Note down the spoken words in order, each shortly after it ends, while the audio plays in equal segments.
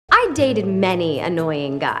dated many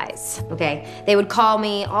annoying guys, okay? They would call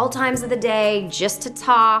me all times of the day just to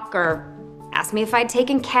talk or ask me if I'd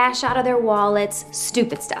taken cash out of their wallets,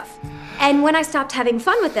 stupid stuff. And when I stopped having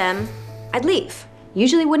fun with them, I'd leave.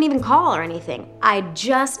 Usually wouldn't even call or anything. I'd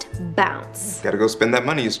just bounce. Gotta go spend that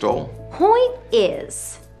money you stole. Point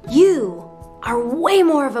is, you are way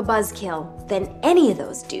more of a buzzkill than any of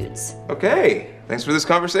those dudes. Okay, thanks for this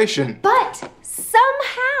conversation. But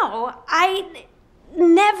somehow, I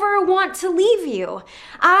never want to leave you.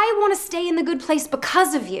 I want to stay in the good place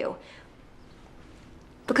because of you.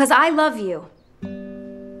 Because I love you.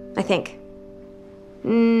 I think.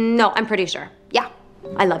 No, I'm pretty sure. Yeah,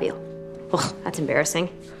 I love you. Ugh, that's embarrassing.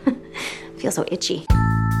 I feel so itchy.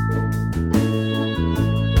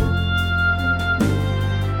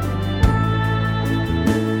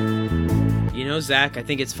 You know, Zach, I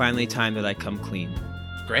think it's finally time that I come clean.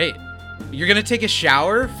 Great. You're gonna take a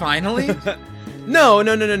shower, finally? No.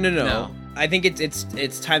 I think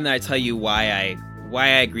it's time that I tell you why I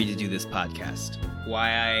agreed to do this podcast.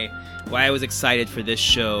 Why I was excited for this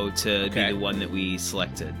show to be the one that we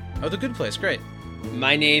selected. Oh, The Good Place, great.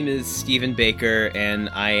 My name is Stephen Baker, and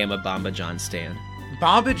I am a Bamba John stan.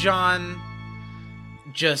 Bamba John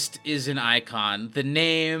just is an icon. The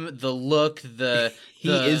name, the look,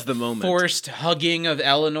 He is the moment. Forced hugging of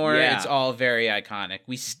Eleanor, Yeah. It's all very iconic.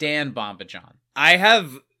 We stan Bamba John. I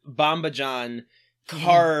have Bamba John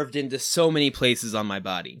carved into so many places on my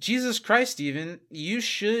body. Jesus Christ, Stephen, you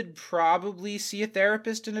should probably see a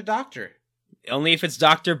therapist and a doctor. Only if it's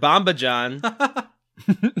Dr. Bamba John.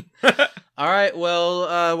 All right,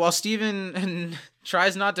 well, while Stephen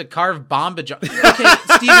tries not to carve Bamba John. Okay,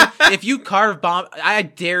 Stephen, if you carve Bamba, I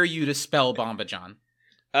dare you to spell Bamba John.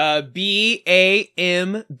 Bambadjan.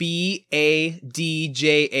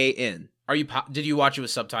 Did you watch it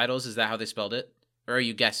with subtitles? Is that how they spelled it? Or are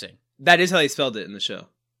you guessing? That is how they spelled it in the show.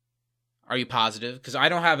 Are you positive? Because I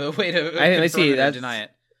don't have a way to confirm it or deny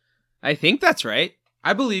it. I think that's right.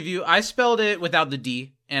 I believe you. I spelled it without the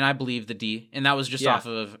D, and I believe the D, and that was just off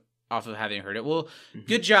of having heard it. Well,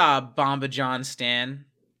 Good job, Bamba John Stan.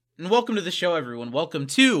 And welcome to the show, everyone. Welcome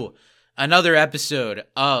to another episode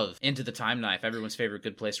of Into the Time Knife, everyone's favorite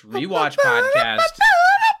Good Place rewatch podcast.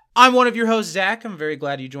 I'm one of your hosts, Zach. I'm very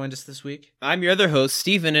glad you joined us this week. I'm your other host,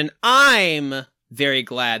 Stephen, and I'm very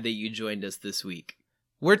glad that you joined us this week.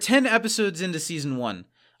 We're 10 episodes into season 1.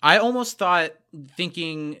 I almost thought,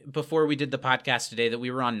 thinking before we did the podcast today, that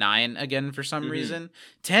we were on 9 again for some reason.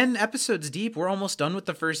 10 episodes deep. We're almost done with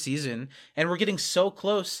the first season, and we're getting so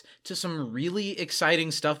close to some really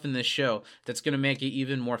exciting stuff in this show that's going to make it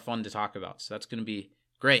even more fun to talk about. So that's going to be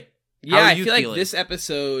great. Yeah, I feel like this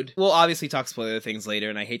episode, we'll obviously talk spoiler things later,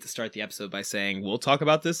 and I hate to start the episode by saying we'll talk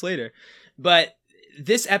about this later, but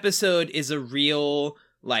this episode is a real,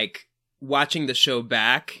 like, watching the show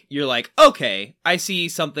back, you're like, okay, I see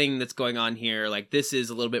something that's going on here. Like, this is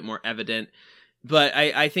a little bit more evident. But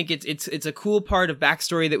I think it's a cool part of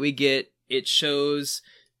backstory that we get. It shows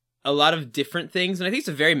a lot of different things, and I think it's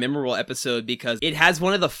a very memorable episode because it has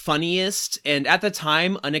one of the funniest and, at the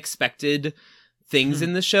time, unexpected things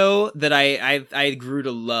in the show that I grew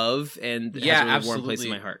to love, and it has a really warm place in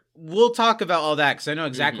my heart. We'll talk about all that because I know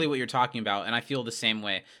exactly what you're talking about, and I feel the same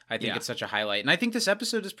way. I think it's such a highlight, and I think this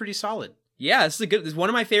episode is pretty solid. Yeah, this is one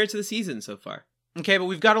of my favorites of the season so far. Okay, but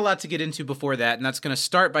we've got a lot to get into before that, and that's going to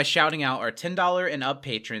start by shouting out our $10 and up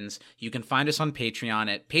patrons. You can find us on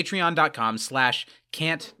Patreon at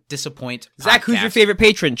patreon.com/can'tdisappoint. Zach, who's your favorite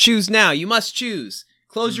patron? Choose now. You must choose.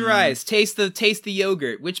 Close your eyes. Taste the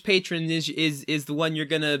yogurt. Which patron is the one you're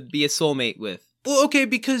gonna be a soulmate with? Well, okay,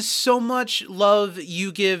 because so much love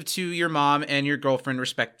you give to your mom and your girlfriend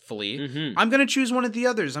respectfully, I'm gonna choose one of the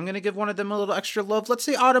others. I'm gonna give one of them a little extra love. Let's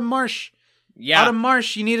say Autumn Marsh. Yeah, Autumn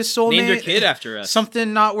Marsh, you need a soulmate. Named your kid after us.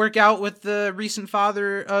 Something not work out with the recent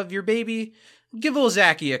father of your baby. Give old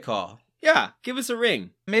Zachy a call. Yeah, give us a ring.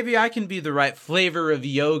 Maybe I can be the right flavor of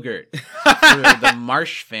yogurt for the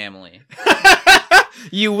Marsh family.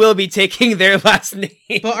 You will be taking their last name.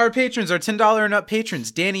 But our patrons are $10 and up patrons.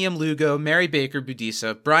 Danny M. Lugo, Mary Baker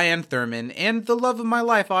Budisa, Brian Thurman, and the love of my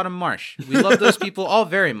life, Autumn Marsh. We love those people all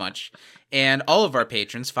very much. And all of our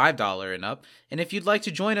patrons, $5 and up. And if you'd like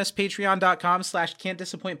to join us,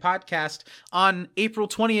 patreon.com/can'tdisappointpodcast. On April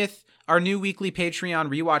 20th, our new weekly Patreon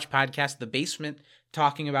rewatch podcast, The Basement,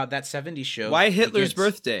 talking about that 70s show. Why Hitler's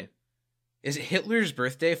birthday? Is it Hitler's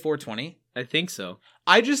birthday, 420? I think so.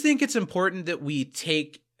 I just think it's important that we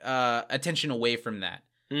take attention away from that.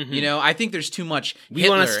 You know, I think there's too much we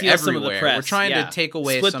Hitler want to steal everywhere. Some of the press. We're trying to take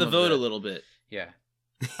away Split some the of vote a little bit. Yeah.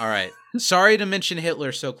 All right. Sorry to mention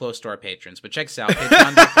Hitler so close to our patrons, but check us out.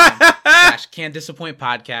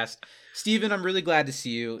 Patreon.com/can'tdisappointpodcast. Steven, I'm really glad to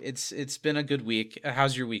see you. It's been a good week.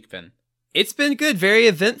 How's your week been? It's been good, very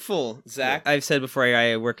eventful, Zach. I've said before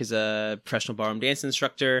I work as a professional ballroom dance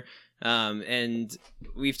instructor, and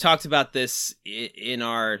we've talked about this in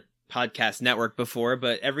our podcast network before,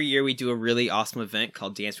 but every year we do a really awesome event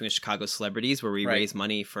called Dancing with Chicago Celebrities where we raise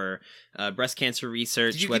money for breast cancer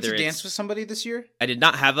research. Did you get to dance with somebody this year? I did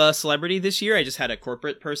not have a celebrity this year. I just had a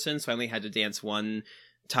corporate person, so I only had to dance one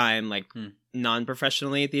time, like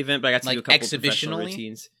non-professionally at the event, but I got to do a couple professional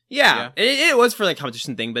routines. Yeah. It was for like a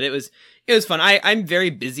competition thing, but it was fun. I'm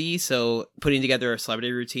very busy, so putting together a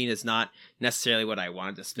celebrity routine is not necessarily what I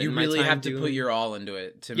wanted to spend my time doing. You really have to put your all into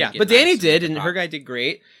it to make it but nice Danny did, and her guy did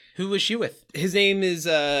great. Who was she with? His name is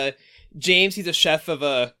James. He's a chef of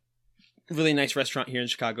a really nice restaurant here in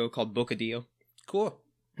Chicago called Bocadillo. Cool.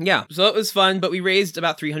 Yeah, so it was fun, but we raised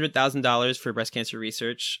about $300,000 for breast cancer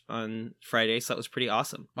research on Friday, so that was pretty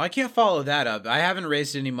awesome. Well, I can't follow that up. I haven't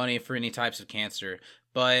raised any money for any types of cancer,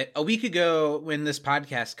 but a week ago when this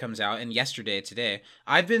podcast comes out, and today,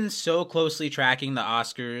 I've been so closely tracking the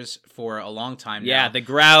Oscars for a long time now. Yeah, the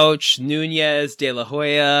Grouch, Nunez, De La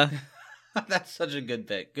Hoya. That's such a good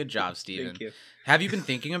bit. Good job, Steven. Thank you. Have you been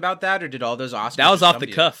thinking about that, or did all those Oscars... That was off the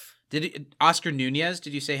cuff. Oscar Nunez,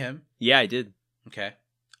 did you say him? Yeah, I did. Okay.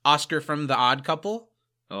 Oscar from The Odd Couple?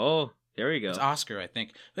 Oh, there we go. It's Oscar, I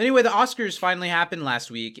think. But anyway, the Oscars finally happened last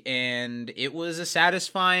week, and it was a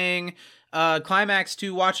satisfying climax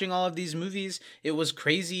to watching all of these movies. It was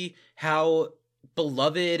crazy how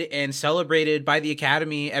beloved and celebrated by the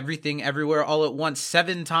Academy, Everything Everywhere All at Once,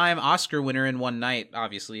 7-time Oscar winner in one night,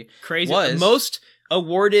 obviously. Crazy. Most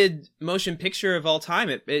awarded motion picture of all time.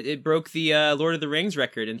 It broke the Lord of the Rings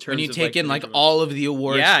record in terms of... When you take in like all of the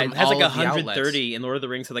awards. Yeah, it has like 130 and Lord of the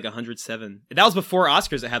Rings had like 107. That was before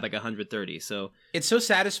Oscars. It had like 130. So it's so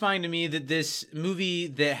satisfying to me that this movie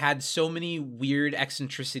that had so many weird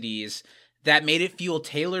eccentricities that made it feel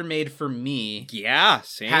tailor-made for me. Yeah,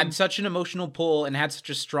 same. Had such an emotional pull and had such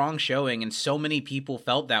a strong showing, and so many people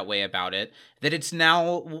felt that way about it, that it's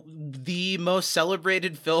now the most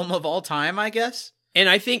celebrated film of all time, I guess. And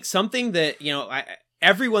I think something that,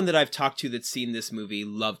 everyone that I've talked to that's seen this movie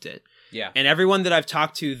loved it. Yeah. And everyone that I've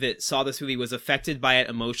talked to that saw this movie was affected by it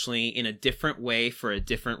emotionally in a different way for a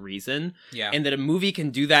different reason. Yeah. And that a movie can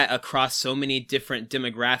do that across so many different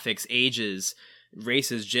demographics, ages,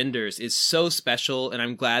 races, genders is so special. And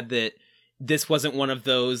I'm glad that this wasn't one of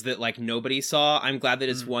those that like nobody saw. I'm glad that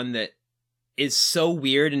it's one that is so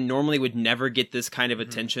weird and normally would never get this kind of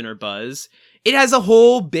attention or buzz. It has a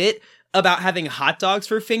whole bit about having hot dogs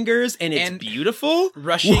for fingers, and it's beautiful.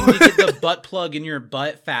 Rushing to get the butt plug in your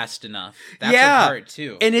butt fast enough. That's a part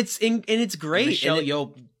too. And it's great. Michelle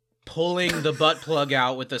Yeoh pulling the butt plug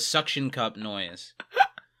out with a suction cup noise.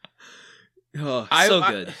 Oh,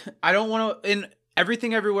 good. I don't want to...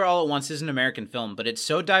 Everything Everywhere All at Once is an American film, but it's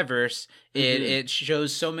so diverse. It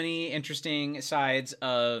shows so many interesting sides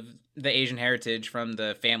of the Asian heritage from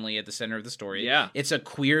the family at the center of the story. Yeah. It's a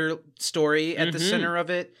queer story at the center of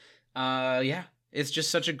it. It's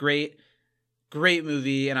just such a great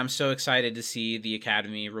movie, and I'm so excited to see the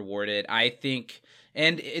Academy reward it. I think,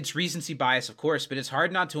 and it's recency bias, of course, but it's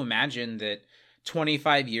hard not to imagine that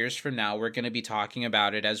 25 years from now, we're going to be talking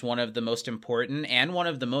about it as one of the most important and one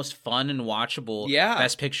of the most fun and watchable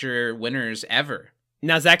Best Picture winners ever.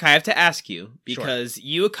 Now, Zach, I have to ask you, because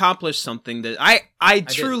you accomplished something that I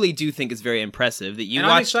truly do think is very impressive. That you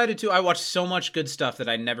I'm excited, too. I watched so much good stuff that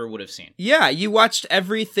I never would have seen. Yeah, you watched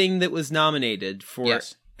everything that was nominated for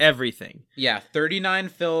everything. Yeah, 39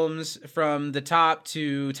 films from the top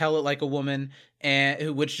to Tell It Like a Woman,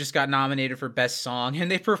 which just got nominated for Best Song, and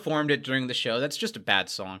they performed it during the show. That's just a bad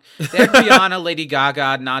song. They had Rihanna, Lady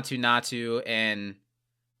Gaga, Natu Natu, and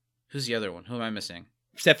who's the other one? Who am I missing?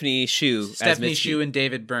 Stephanie Shu and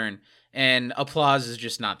David Byrne. And Applause is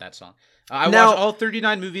just not that song. I watched all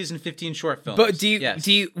 39 movies and 15 short films. But do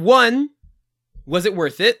you one, was it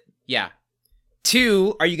worth it? Yeah.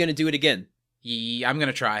 2, are you going to do it again? Yeah, I'm going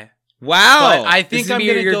to try. Wow. But I think I'm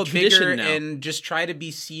going to go bigger and just try to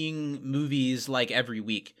be seeing movies like every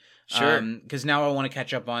week. Sure. Because now I want to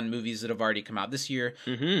catch up on movies that have already come out this year.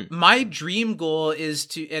 Mm-hmm. My dream goal is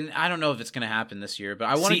to, and I don't know if it's going to happen this year, but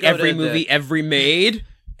I want to see every movie ever made.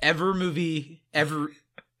 Every movie ever.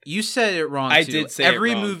 You said it wrong. I too. did say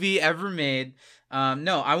every it wrong. movie ever made.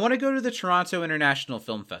 No, I want to go to the Toronto International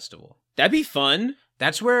Film Festival. That'd be fun.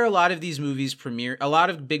 That's where a lot of these movies premiere. A lot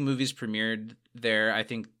of big movies premiered there. I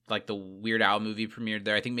think like the Weird Al movie premiered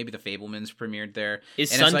there. I think maybe the Fabelmans premiered there.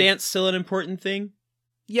 Is Sundance still an important thing?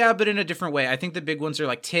 Yeah, but in a different way. I think the big ones are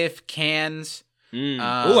like TIFF, Cannes.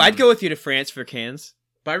 I'd go with you to France for Cannes.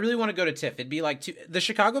 But I really want to go to TIFF. It'd be like the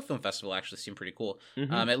Chicago Film Festival actually seemed pretty cool.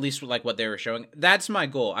 At least like what they were showing. That's my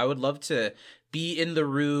goal. I would love to be in the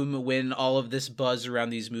room when all of this buzz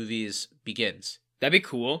around these movies begins. That'd be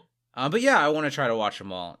cool. But yeah, I want to try to watch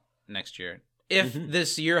them all next year. If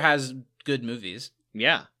this year has good movies.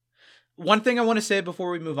 Yeah. One thing I want to say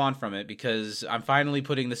before we move on from it, because I'm finally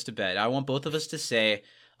putting this to bed. I want both of us to say,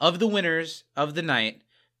 of the winners of the night,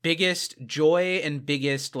 biggest joy and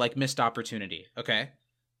biggest like missed opportunity. Okay?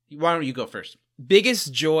 Why don't you go first?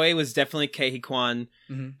 Biggest joy was definitely Ke Huy Quan,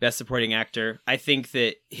 Best Supporting Actor. I think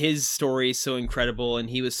that his story is so incredible, and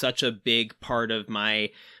he was such a big part of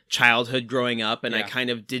my childhood growing up, and I kind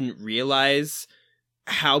of didn't realize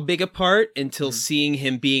how big a part until seeing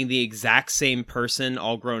him being the exact same person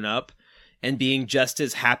all grown up, and being just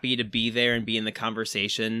as happy to be there and be in the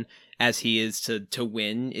conversation as he is to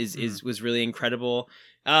win was really incredible.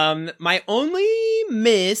 My only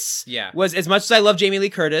miss was, as much as I love Jamie Lee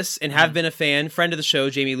Curtis and have been a friend of the show,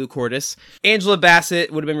 Jamie Lou Curtis, Angela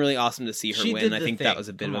Bassett would have been really awesome to see her win. I think that was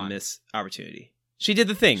a bit of a missed opportunity. She did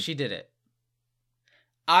the thing. She did it.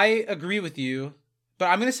 I agree with you, but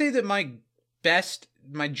I'm going to say that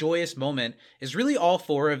my joyous moment is really all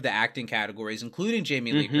four of the acting categories, including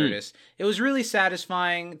Jamie Lee Curtis. It was really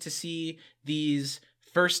satisfying to see these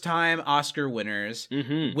first-time Oscar winners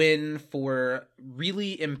win for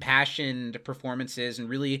really impassioned performances and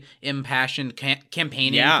really impassioned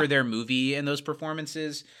campaigning for their movie and those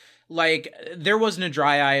performances. Like, there wasn't a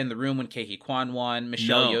dry eye in the room when Ke Huy Quan won.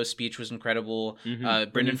 Michelle Yeoh's speech was incredible.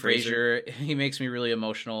 Brendan Fraser, he makes me really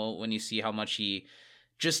emotional when you see how much he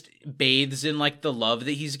just bathes in, like, the love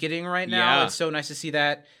that he's getting right now. Yeah. It's so nice to see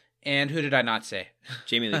that. And who did I not say?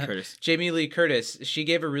 Jamie Lee Curtis. Jamie Lee Curtis. She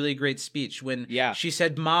gave a really great speech when she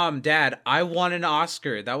said, "Mom, Dad, I won an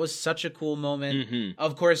Oscar." That was such a cool moment.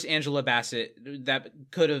 Of course, Angela Bassett, that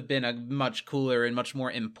could have been a much cooler and much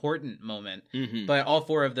more important moment. But all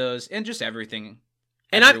four of those, and just everything.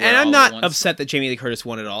 And I'm not upset that Jamie Lee Curtis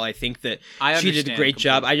won it all. I think that she did a great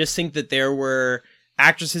job. I just think that there were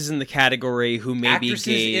actresses in the category who maybe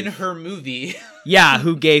gave in her movie.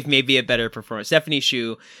 who gave maybe a better performance. Stephanie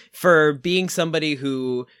Hsu, for being somebody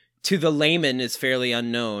who, to the layman, is fairly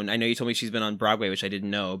unknown. I know you told me she's been on Broadway, which I didn't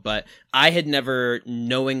know, but I had never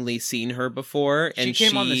knowingly seen her before. And she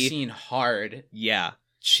came on the scene hard. Yeah.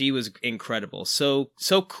 She was incredible. So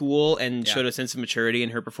cool, and showed a sense of maturity in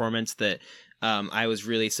her performance that I was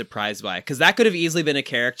really surprised by. Because that could have easily been a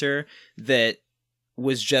character that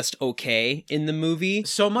was just okay in the movie.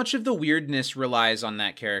 So much of the weirdness relies on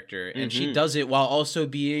that character, and she does it while also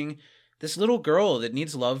being this little girl that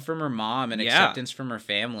needs love from her mom and acceptance from her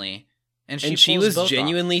family. And she was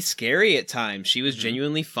genuinely scary at times. She was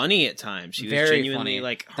genuinely funny at times. She was genuinely funny.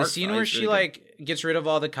 Like the scene where she like gets rid of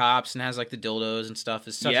all the cops and has like the dildos and stuff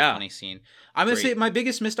is such a funny scene. I'm gonna say my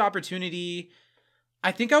biggest missed opportunity,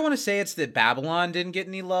 I think I want to say it's that Babylon didn't get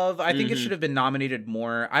any love. I think it should have been nominated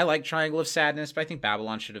more. I like Triangle of Sadness, but I think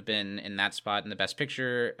Babylon should have been in that spot in the Best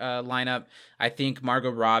Picture lineup. I think Margot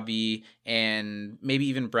Robbie and maybe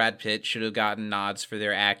even Brad Pitt should have gotten nods for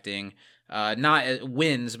their acting. Not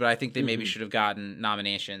wins, but I think they maybe should have gotten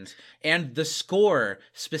nominations. And the score,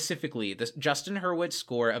 specifically, the Justin Hurwitz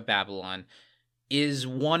score of Babylon, is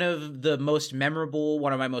one of the most memorable,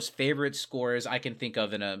 one of my most favorite scores I can think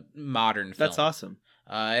of in a modern film. That's awesome.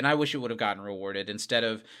 And I wish it would have gotten rewarded instead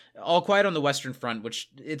of All Quiet on the Western Front, which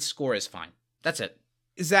its score is fine. That's it.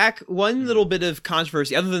 Zach, one little bit of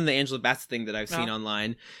controversy, other than the Angela Bassett thing that I've seen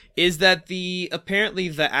online, is that apparently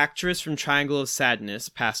the actress from Triangle of Sadness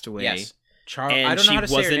passed away. Yes. I don't know how to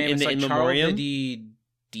say her name. It's like Charles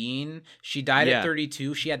Dean. She died at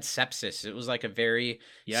 32. She had sepsis. It was like a very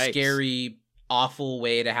scary, awful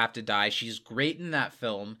way to have to die. She's great in that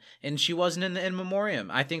film, and she wasn't in the In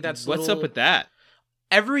Memoriam. I think that's what's up with that.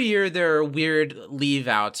 Every year there are weird leave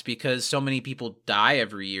outs because so many people die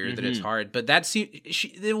every year that it's hard. But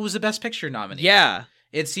it was the Best Picture nominee. Yeah,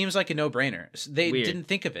 it seems like a no-brainer. They didn't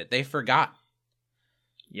think of it. They forgot.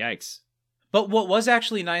 Yikes. But what was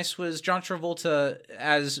actually nice was John Travolta,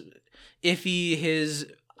 as iffy his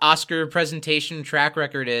Oscar presentation track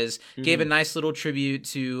record is, gave a nice little tribute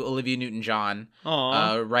to Olivia Newton-John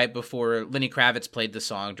right before Lenny Kravitz played the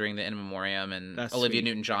song during the In Memoriam, and Olivia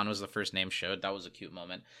Newton-John was the first name showed. That was a cute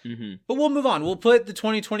moment. But we'll move on. We'll put the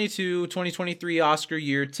 2022-2023 Oscar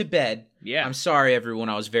year to bed. Yeah. I'm sorry, everyone.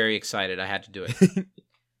 I was very excited. I had to do it.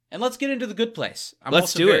 And let's get into The Good Place. I'm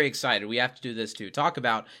also very excited. We have to do this too. Talk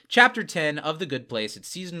about Chapter 10 of The Good Place. It's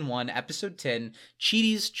Season 1, Episode 10,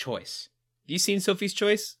 Chidi's Choice. You seen Sophie's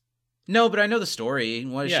Choice? No, but I know the story.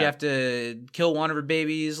 What, does she have to kill one of her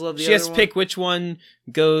babies, love the other one? She has to pick which one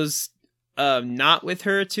goes not with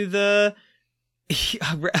her to the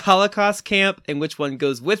Holocaust camp and which one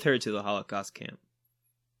goes with her to the Holocaust camp.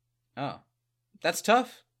 Oh, that's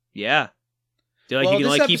tough. Yeah. They're like, Well, you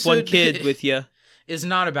can this only keep one episode kid with you. Is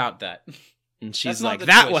not about that. And she's That's not like, the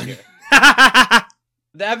that choice one. here.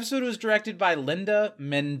 The episode was directed by Linda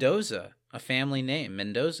Mendoza, a family name,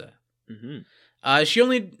 Mendoza. Mm-hmm. She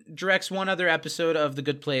only directs one other episode of The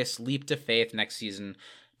Good Place, Leap to Faith, next season.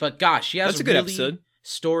 But gosh, she has That's a a good really episode.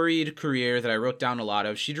 storied career that I wrote down a lot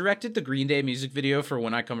of. She directed the Green Day music video for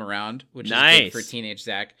When I Come Around, which is big for teenage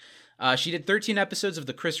Zach. She did 13 episodes of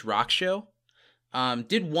The Chris Rock Show.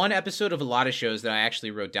 Did one episode of a lot of shows that I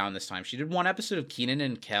actually wrote down this time. She did one episode of Kenan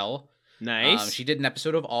and Kel. Nice. She did an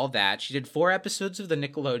episode of All That. She did 4 episodes of the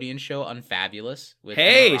Nickelodeon show Unfabulous. With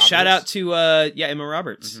Hey, Emma shout Roberts. out to Emma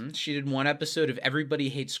Roberts. Mm-hmm. She did 1 episode of Everybody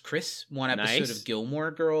Hates Chris, 1 episode Nice. of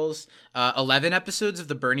Gilmore Girls, 11 episodes of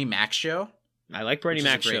the Bernie Mac Show. I like Bernie which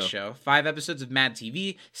Mac is a great show. show. 5 episodes of Mad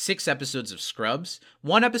TV, 6 episodes of Scrubs,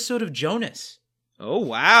 1 episode of Jonas, Oh,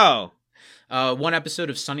 wow. 1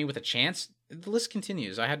 episode of Sunny with a Chance. The list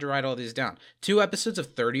continues. I had to write all these down. 2 episodes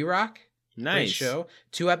of 30 Rock. Great Nice. show.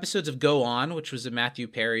 2 episodes of Go On, which was a Matthew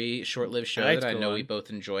Perry short-lived show liked that I Go know On. we both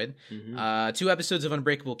enjoyed. Mhm. 2 episodes of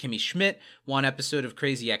Unbreakable Kimmy Schmidt. 1 episode of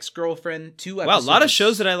Crazy Ex-Girlfriend. 2 Wow, a episodes lot of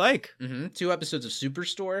shows that I like. 2 episodes of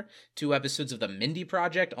Superstore. 2 episodes of The Mindy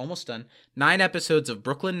Project, almost done. 9 episodes of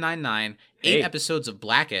Brooklyn Nine-Nine. 8 Hey. episodes of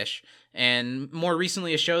Blackish. And more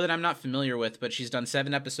recently, a show that I'm not familiar with, but she's done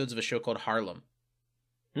 7 episodes of a show called Harlem.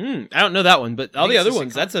 I don't know that one, but all think the it's a other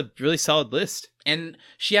ones, sitcom. that's a really solid list. And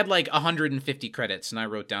she had like 150 credits, and I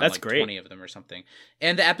wrote down That's like great. 20 of them or something.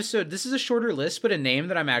 And the episode, this is a shorter list, but a name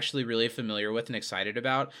that I'm actually really familiar with and excited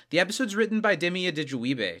about. The episode's written by Demi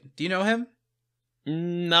Adejuyigbe. Do you know him?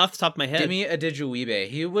 Not off the top of my head. Demi Adejuyigbe.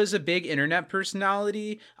 He was a big internet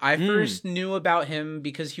personality. I first knew about him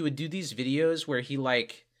because he would do these videos where he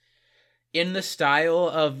like, in the style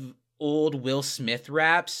of old Will Smith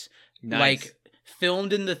raps, Nice. like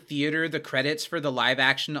filmed in the theater the credits for the live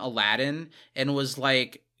action Aladdin and was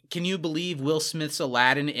like, can you believe Will Smith's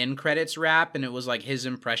Aladdin in credits rap? And it was like his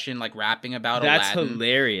impression, like rapping about That's Aladdin.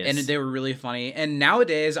 hilarious. And they were really funny. And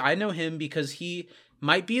nowadays I know him because he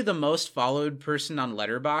might be the most followed person on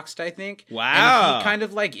Letterboxd, I think. Wow. And he kind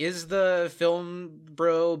of like is the film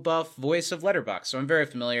bro buff voice of Letterboxd. So I'm very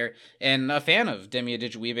familiar and a fan of Demi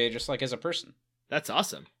Adejuyigbe just like as a person. That's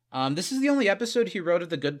awesome. This is the only episode he wrote of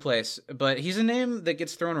The Good Place, but he's a name that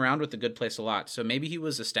gets thrown around with The Good Place a lot. So maybe he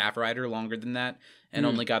was a staff writer longer than that and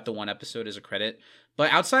only got the 1 episode as a credit.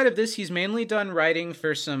 But outside of this, he's mainly done writing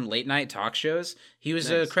for some late night talk shows. He was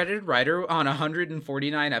a credited writer on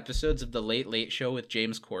 149 episodes of The Late Late Show with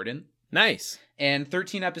James Corden Nice. and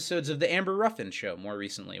 13 episodes of The Amber Ruffin Show more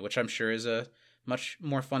recently, which I'm sure is a much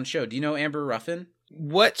more fun show. Do you know Amber Ruffin?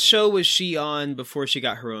 What show was she on before she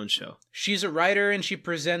got her own show? She's a writer and she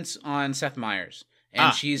presents on Seth Meyers.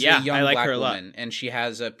 And she's yeah, a young I like black her a lot. woman. And she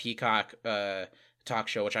has a Peacock talk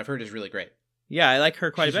show, which I've heard is really great. Yeah, I like her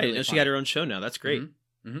quite She's a bit. really I know she fun. had her own show now. That's great.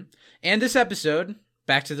 And this episode,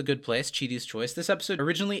 back to The Good Place, Chidi's Choice, this episode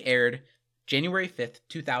originally aired January 5th,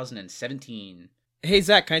 2017. Hey,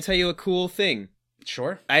 Zach, can I tell you a cool thing?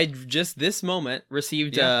 Sure. I just this moment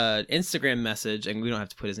received an Instagram message, and we don't have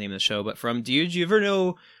to put his name in the show, but from, do you ever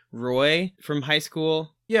know Roy from high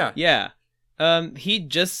school? Yeah. Yeah. He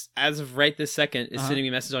just, as of right this second, is sending me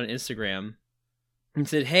a message on Instagram and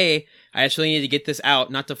said, hey, I actually need to get this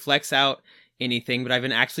out, not to flex out anything, but I've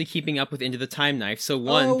been actually keeping up with Into the Time Knife. So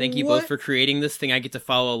one, thank you both for creating this thing I get to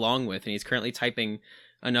follow along with. And he's currently typing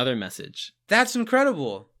another message. That's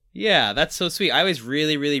incredible. Yeah, that's so sweet. I always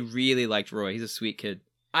really, really, really liked Roy. He's a sweet kid.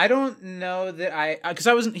 I don't know that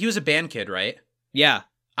because he was a band kid, right? Yeah.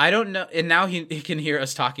 I don't know, and now he can hear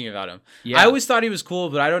us talking about him. Yeah. I always thought he was cool,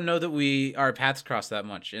 but I don't know that our paths cross that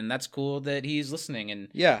much, and that's cool that he's listening. And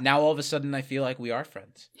now all of a sudden, I feel like we are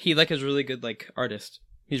friends. He is really good artist.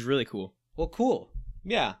 He's really cool. Well, cool.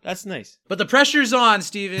 Yeah, that's nice. But the pressure's on,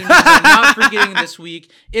 Steven. Because I'm not forgetting this week.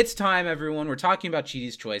 It's time, everyone. We're talking about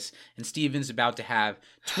Chidi's Choice, and Steven's about to have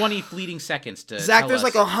 20 fleeting seconds to Zach, tell there's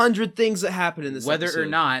us 100 things that happen in this whether episode. or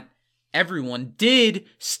not everyone did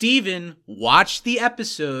Steven watch the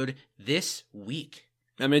episode this week.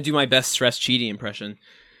 I'm going to do my best Stress Chidi impression.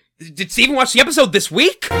 Did Steven watch the episode this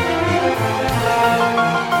week?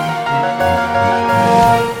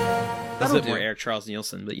 That's a bit more Eric Charles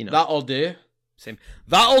Nielsen, but you know. That'll do. Same.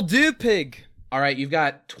 That'll do, pig. All right, you've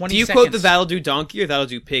got 20 Do you seconds. quote the that'll do donkey or that'll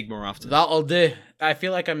do pig more often? That'll do. I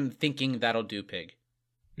feel like I'm thinking that'll do pig.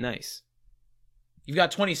 Nice. You've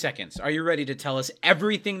got 20 seconds. Are you ready to tell us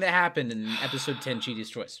everything that happened in episode 10, Chidi's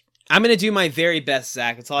Choice? I'm going to do my very best,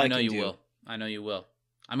 Zach. That's all I know can you do. will. I know you will.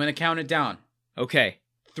 I'm going to count it down. Okay.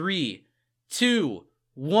 3, 2,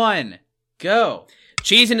 1, go.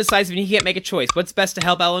 Chidi's indecisive and he can't make a choice. What's best to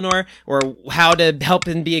help Eleanor, or how to help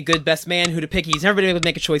him be a good best man, who to pick? He's never been able to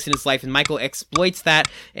make a choice in his life, and Michael exploits that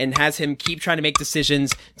and has him keep trying to make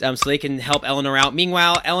decisions so they can help Eleanor out.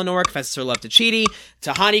 Meanwhile, Eleanor confesses her love to Chidi.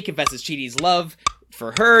 Tahani confesses Chidi's love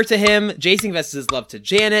for her to him. Jason confesses his love to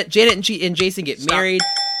Janet. Janet and Jason get married.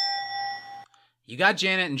 You got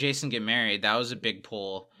Janet and Jason get married. That was a big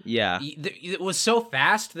pull. Yeah. It was so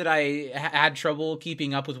fast that I had trouble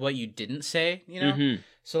keeping up with what you didn't say, you know? Mm-hmm.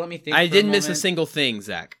 So let me think. I didn't miss a single thing,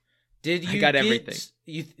 Zach. Did you? I got everything.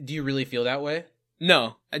 Do you really feel that way?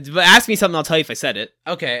 No. But ask me something, I'll tell you if I said it.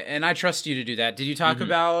 Okay, and I trust you to do that. Did you talk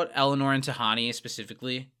about Eleanor and Tahani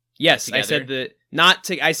specifically? Yes, together?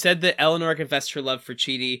 I said that Eleanor confessed her love for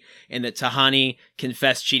Chidi and that Tahani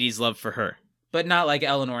confessed Chidi's love for her. But not like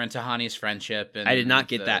Eleanor and Tahani's friendship. And I did not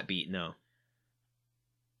get that beat, no.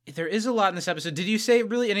 There is a lot in this episode. Did you say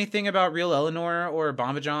really anything about real Eleanor or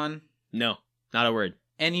Bomba John? No, not a word.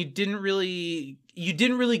 And you didn't really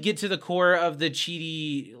get to the core of the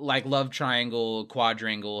Chidi like love triangle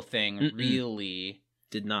quadrangle thing. Really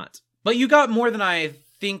did not. But you got more than I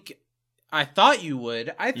thought you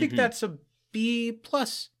would. I think that's a B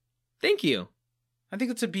plus. Thank you. I think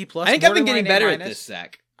it's a B plus. I think I've been getting better at this,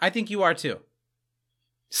 Zach. I think you are too.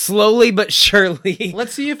 Slowly but surely.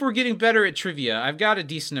 Let's see if we're getting better at trivia. I've got a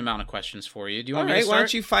decent amount of questions for you. Do you want me to start? Why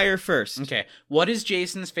don't you fire first? Okay. What is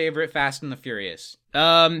Jason's favorite Fast and the Furious?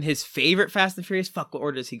 His favorite Fast and Furious? Fuck, what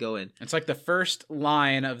order does he go in? It's like the first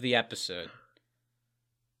line of the episode.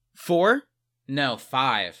 4? No,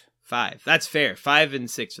 5. 5. That's fair. 5 and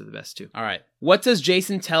 6 are the best two. All right. What does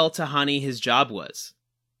Jason tell Tahani his job was?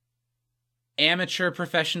 Amateur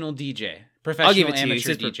professional DJ. I'll give it to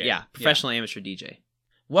amateur you. DJ. Professional amateur DJ.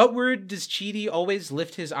 What word does Chidi always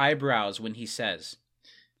lift his eyebrows when he says?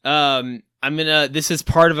 This is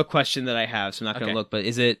part of a question that I have, so I'm not gonna look, but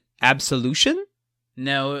is it absolution?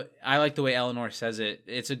 No, I like the way Eleanor says it.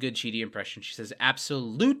 It's a good Chidi impression. She says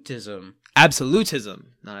absolutism.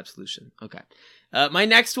 Absolutism, not absolution. Okay. My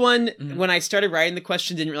next one, when I started writing the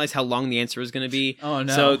question, didn't realize how long the answer was going to be. Oh,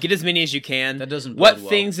 no. So get as many as you can. That doesn't bode What well.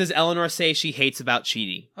 things does Eleanor say she hates about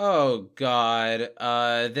Chidi? Oh, God.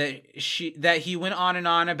 That he went on and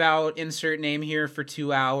on about insert name here for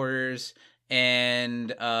 2 hours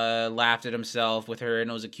and laughed at himself with her, and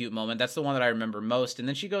it was a cute moment. That's the one that I remember most. And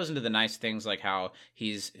then she goes into the nice things like how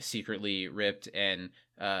he's secretly ripped and...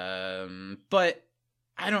 but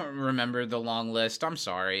I don't remember the long list. I'm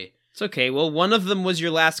sorry. It's okay. Well, one of them was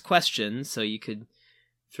your last question, so you could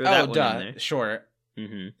throw that one in there. Sure.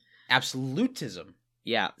 Mm-hmm. Absolutism.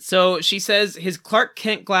 Yeah. So she says his Clark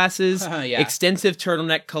Kent glasses, extensive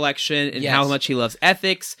turtleneck collection, and how much he loves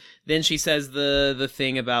ethics. Then she says the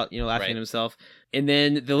thing about, laughing at himself. And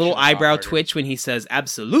then the little eyebrow twitch when he says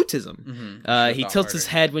absolutism. Mm-hmm. He tilts his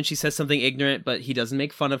head when she says something ignorant, but he doesn't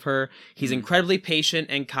make fun of her. He's incredibly patient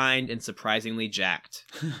and kind and surprisingly jacked.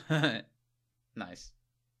 Nice.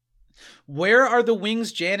 Where are the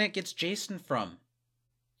wings Janet gets Jason from?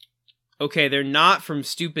 Okay, they're not from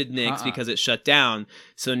Stupid Nick's because it shut down.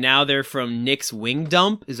 So now they're from Nick's Wing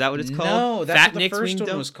Dump. Is that what it's called? No, that's Fat what the Nick's first Wing one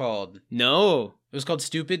Dump? was called. No. It was called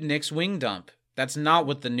Stupid Nick's Wing Dump. That's not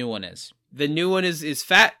what the new one is. The new one is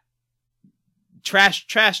Fat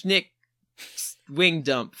Trash Nick's Wing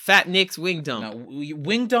Dump. Fat Nick's Wing Dump. No,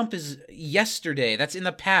 Wing Dump is yesterday. That's in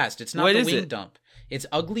the past. It's not the Wing Dump. It's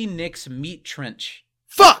Ugly Nick's Meat Trench.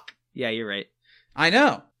 Fuck! Yeah, you're right. I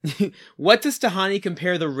know. What does Tahani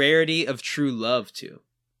compare the rarity of true love to?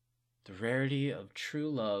 The rarity of true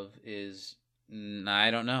love is... I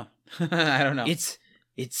don't know. I don't know.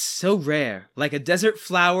 It's so rare, like a desert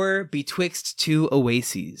flower betwixt two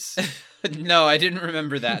oases. No, I didn't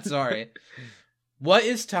remember that. Sorry. What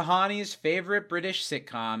is Tahani's favorite British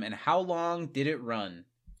sitcom, and how long did it run?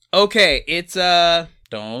 Okay, it's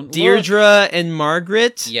Don't Deirdre and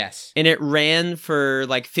Margaret. Yes. And it ran for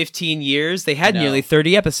like 15 years. They had nearly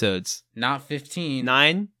 30 episodes. Not 15.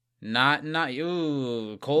 9? Not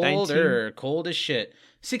ooh, cold as shit.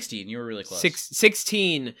 16, you were really close.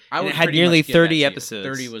 16. I would had nearly 30 that episodes.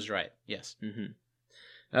 30 was right. Yes.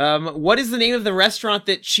 Mm-hmm. What is the name of the restaurant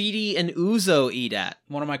that Chidi and Uzo eat at?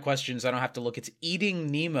 One of my questions, I don't have to look. It's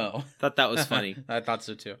Eating Nemo. Thought that was funny. I thought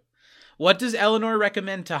so too. What does Eleanor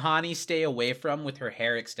recommend Tahani stay away from with her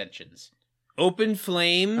hair extensions? Open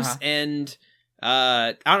flames and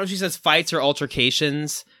I don't know if she says fights or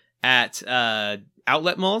altercations at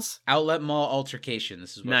outlet malls. Outlet mall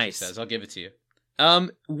altercations is what she says. I'll give it to you.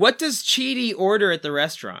 What does Chidi order at the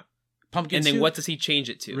restaurant? Pumpkin soup. And soup. then what does he change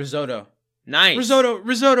it to? Risotto. Nice. Risotto.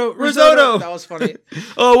 That was funny.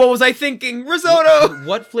 Oh, what was I thinking? Risotto.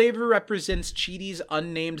 What flavor represents Chidi's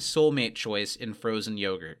unnamed soulmate choice in frozen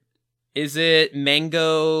yogurt? Is it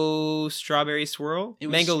mango strawberry swirl? It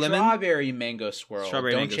was mango lemon? strawberry mango swirl.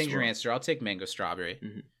 Strawberry Don't mango change your swirl. answer. I'll take mango strawberry.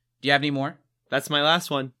 Mm-hmm. Do you have any more? That's my last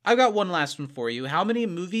one. I've got one last one for you. How many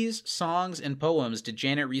movies, songs, and poems did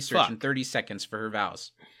Janet research in 30 seconds for her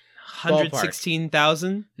vows?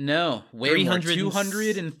 116,000? No, way 300 more.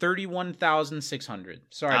 231,600.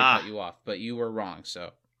 Sorry to cut you off, but you were wrong,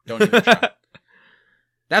 so don't even try.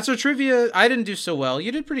 That's our trivia. I didn't do so well.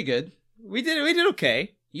 You did pretty good. We did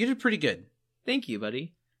okay. You did pretty good. Thank you,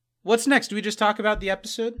 buddy. What's next? Do we just talk about the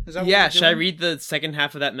episode? Is that what yeah, we're should I doing? read the second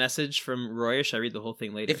half of that message from Roy, or should I read the whole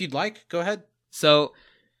thing later? If you'd like, go ahead. So,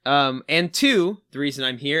 and two, the reason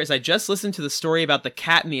I'm here is I just listened to the story about the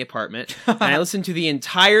cat in the apartment, and I listened to the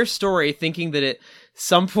entire story thinking that at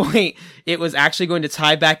some point it was actually going to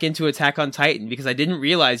tie back into Attack on Titan, because I didn't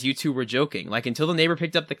realize you two were joking. Like, until the neighbor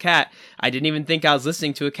picked up the cat, I didn't even think I was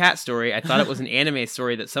listening to a cat story. I thought it was an anime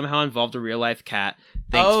story that somehow involved a real-life cat.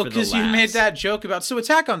 Thanks because you made that joke about... So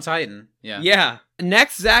Attack on Titan. Yeah.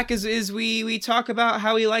 Next, Zach, is we talk about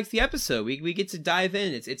how he likes the episode. We get to dive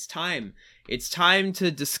in. It's time. It's time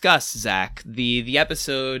to discuss, Zach, the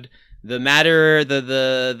episode, the matter,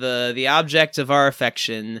 the object of our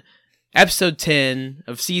affection, episode 10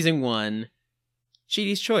 of season 1,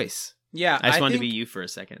 Chidi's Choice. Yeah, I just wanted to be you for a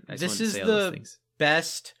second. This is the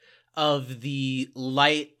best of the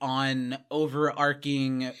light on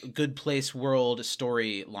overarching Good Place World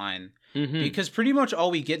storyline. Mm-hmm. Because pretty much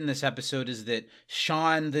all we get in this episode is that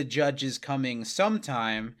Sean the judge is coming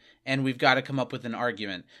sometime, and we've got to come up with an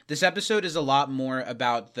argument. This episode is a lot more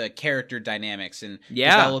about the character dynamics and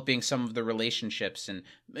developing some of the relationships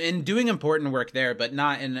and doing important work there, but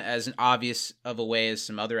not in as obvious of a way as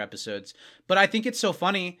some other episodes. But I think it's so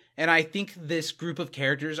funny, and I think this group of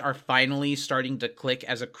characters are finally starting to click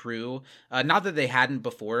as a crew. Not that they hadn't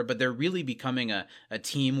before, but they're really becoming a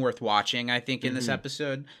team worth watching, I think, in this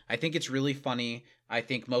episode. I think it's really funny. I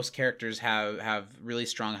think most characters have really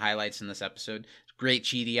strong highlights in this episode. Great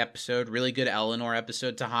Chidi episode, really good Eleanor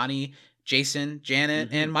episode. Tahani, Jason, Janet,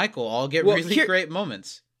 and Michael all get really great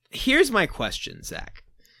moments. Here's my question, Zach.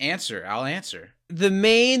 I'll answer. The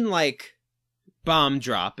main, bomb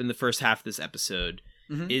drop in the first half of this episode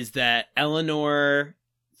is that Eleanor,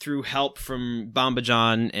 through help from Bamba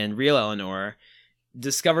John and real Eleanor,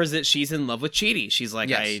 discovers that she's in love with Chidi. She's like,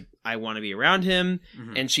 yes. I want to be around him.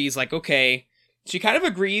 And she's like, okay. She kind of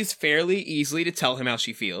agrees fairly easily to tell him how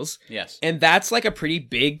she feels. Yes. And that's a pretty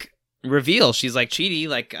big reveal. She's like,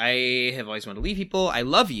 Chidi, I have always wanted to leave people. I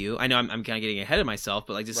love you. I know I'm kind of getting ahead of myself,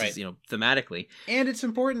 but this is, thematically. And it's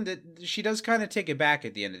important that she does kind of take it back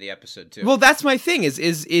at the end of the episode too. Well, that's my thing is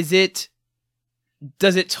it,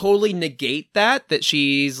 does it totally negate that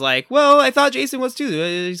she's like, well, I thought Jason was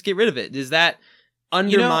too. Just get rid of it. Does that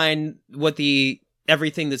undermine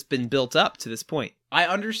everything that's been built up to this point? I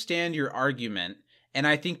understand your argument, and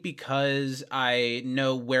I think because I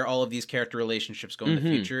know where all of these character relationships go in the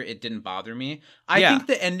future, it didn't bother me. I think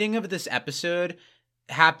the ending of this episode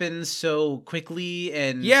happens so quickly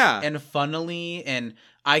and funnily, and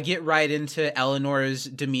I get right into Eleanor's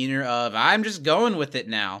demeanor of, I'm just going with it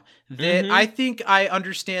now, that I think I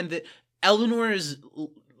understand that Eleanor is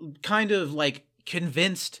kind of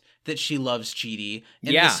convinced that she loves Chidi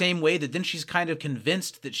in the same way that then she's kind of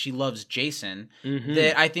convinced that she loves Jason,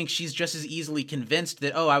 that I think she's just as easily convinced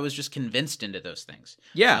that, I was just convinced into those things.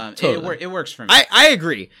 Yeah, totally. It works for me. I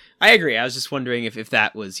agree. I was just wondering if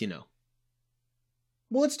that was, Well,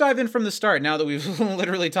 let's dive in from the start now that we've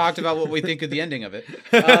literally talked about what we think of the ending of it.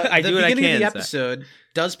 I do what I can. The beginning of the episode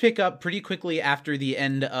does pick up pretty quickly after the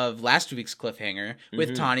end of last week's cliffhanger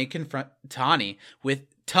with Tahani.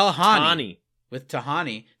 With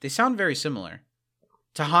Tahani, they sound very similar.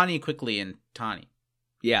 Tahani quickly and Tani.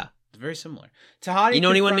 Yeah. It's very similar. Tahani. You know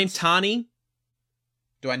anyone named Tani?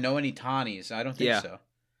 Do I know any Tanis? I don't think so.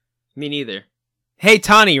 Me neither. Hey,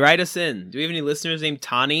 Tani, write us in. Do we have any listeners named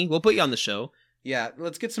Tani? We'll put you on the show. Yeah,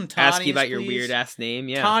 let's get some Tanis, ask you about please. your weird-ass name.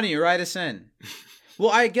 Yeah. Tani, write us in.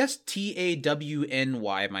 Well, I guess Tawny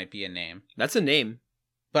might be a name. That's a name.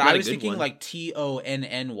 But I was thinking Tonny.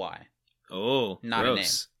 Oh, not gross. a name.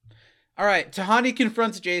 All right, Tahani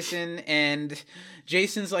confronts Jason, and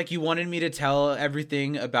Jason's like, you wanted me to tell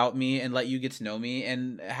everything about me and let you get to know me,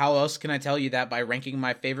 and how else can I tell you that by ranking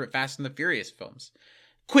my favorite Fast and the Furious films?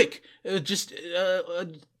 Quick,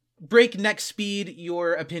 breakneck speed,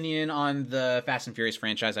 your opinion on the Fast and Furious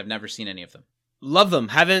franchise. I've never seen any of them. Love them.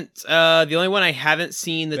 The only one I haven't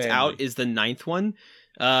seen that's out is the 9th one.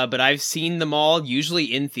 But I've seen them all, usually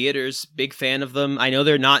in theaters. Big fan of them. I know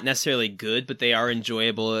they're not necessarily good, but they are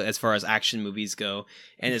enjoyable as far as action movies go.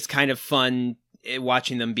 And it's kind of fun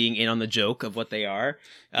watching them being in on the joke of what they are.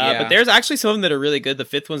 But there's actually some of them that are really good. The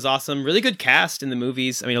fifth one's awesome. Really good cast in the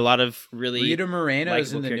movies. I mean, a lot of really Rita Moreno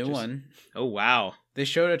is in the characters. new one. Oh, wow. They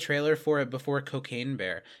showed a trailer for it before Cocaine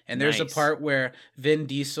Bear. And there's a part where Vin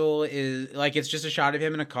Diesel is, like, it's just a shot of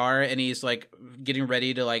him in a car, and he's, like, getting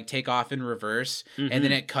ready to, like, take off in reverse. Mm-hmm. And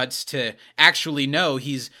then it cuts to, actually, no,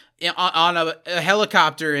 he's on a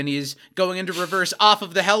helicopter, and he's going into reverse off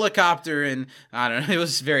of the helicopter. And, I don't know, it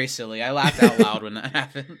was very silly. I laughed out loud when that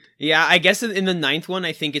happened. Yeah, I guess in the ninth one,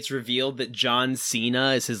 I think it's revealed that John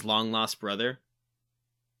Cena is his long-lost brother.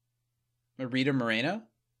 Rita Moreno?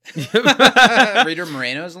 Rita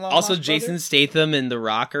Moreno's long also Jason Statham and The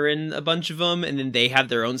Rock are in a bunch of them, and then they have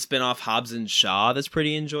their own spin-off, Hobbs and Shaw, that's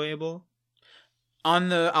pretty enjoyable. On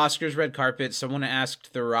the Oscars red carpet, someone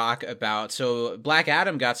asked The Rock about, so Black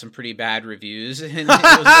Adam got some pretty bad reviews, and it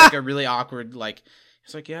was like a really awkward, like,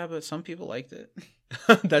 it's like, yeah, but some people liked it.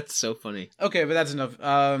 That's so funny. Okay, but that's enough.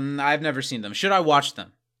 I've never seen them. Should I watch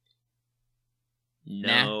them?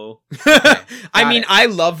 No. Nah. Okay, I mean, I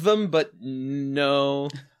love them, but no.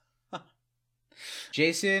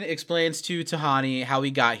 Jason explains to Tahani how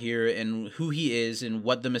he got here and who he is and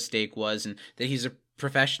what the mistake was, and that he's a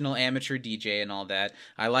professional amateur DJ and all that.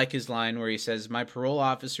 I like his line where he says, "My parole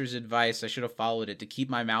officer's advice, I should have followed it, to keep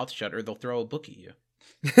my mouth shut or they'll throw a book at you."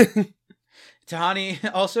 Tahani,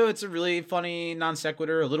 also, it's a really funny non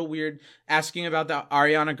sequitur, a little weird, asking about the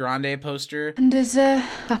Ariana Grande poster. And is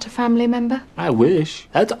that a family member? I wish.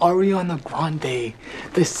 That's Ariana Grande,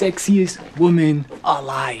 the sexiest woman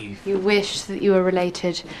alive. You wish that you were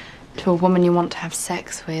related to a woman you want to have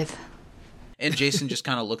sex with. And Jason just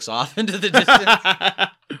kind of looks off into the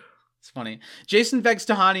distance. It's funny. Jason begs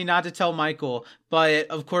Tahani not to tell Michael, but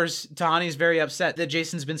of course Tahani's very upset that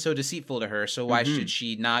Jason's been so deceitful to her, so why should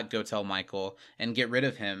she not go tell Michael and get rid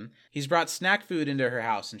of him? He's brought snack food into her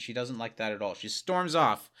house, and she doesn't like that at all. She storms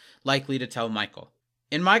off, likely to tell Michael.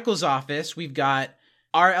 In Michael's office, we've got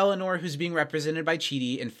our Eleanor, who's being represented by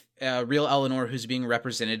Chidi, and real Eleanor, who's being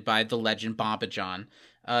represented by the legend Bamba John.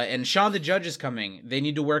 And Sean the judge is coming. They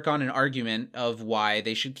need to work on an argument of why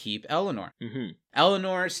they should keep Eleanor. Mm-hmm.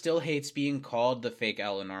 Eleanor still hates being called the fake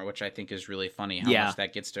Eleanor, which I think is really funny how much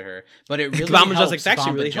that gets to her. But it really Bamba helps John's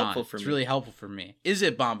actually Bamba really John. helpful for me. It's really helpful for me. Is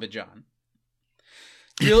it Bamba John?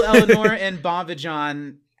 Real Eleanor and Bamba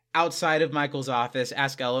John, outside of Michael's office,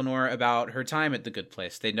 ask Eleanor about her time at The Good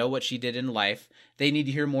Place. They know what she did in life. They need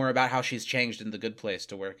to hear more about how she's changed in The Good Place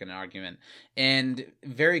to work an argument. And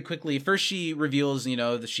very quickly, first she reveals,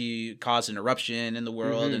 that she caused an eruption in the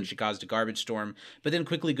world and she caused a garbage storm, but then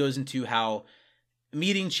quickly goes into how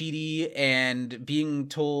meeting Chidi and being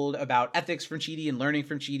told about ethics from Chidi and learning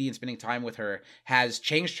from Chidi and spending time with her has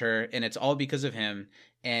changed her, and it's all because of him.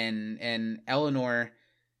 And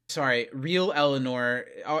real Eleanor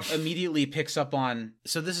immediately picks up on,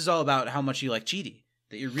 so this is all about how much you like Chidi,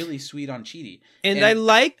 that you're really sweet on Chidi. And I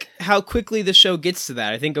like how quickly the show gets to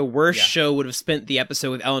that. I think a worse show would have spent the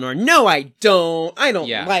episode with Eleanor, no, I don't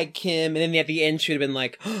like him. And then at the end, she would have been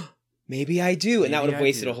like, oh, maybe I do. And that would have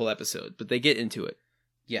wasted a whole episode. But they get into it.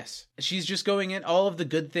 Yes. She's just going in. All of the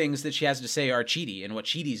good things that she has to say are Chidi and what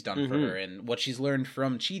Chidi's done for her and what she's learned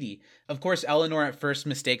from Chidi. Of course, Eleanor at first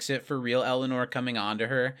mistakes it for real Eleanor coming on to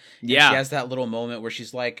her. Yeah. She has that little moment where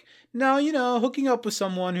she's like, no, hooking up with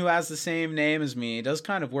someone who has the same name as me does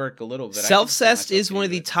kind of work a little bit. Self-cessed is one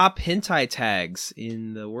of the top hentai tags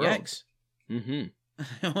in the world. Yikes.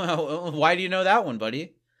 Mm-hmm. Well, why do you know that one,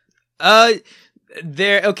 buddy? I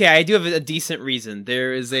do have a decent reason.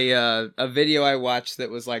 There is a video I watched that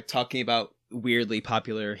was like talking about weirdly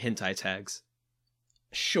popular hentai tags.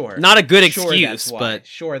 Sure. Not a good excuse, but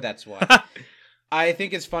sure, that's why. I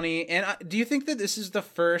think it's funny. And do you think that this is the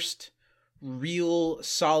first real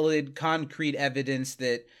solid concrete evidence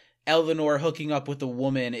that Eleanor hooking up with a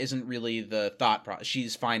woman isn't really the thought process?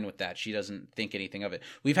 She's fine with that. She doesn't think anything of it.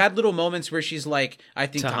 We've had little moments where she's like, I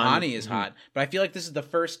think Tahani is hot, but I feel like this is the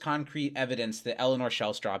first concrete evidence that Eleanor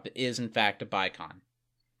Shellstrop is in fact a bicon.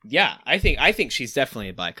 Yeah, I think she's definitely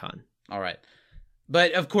a bicon. All right.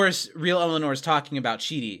 But of course, real Eleanor's talking about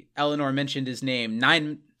Chidi. Eleanor mentioned his name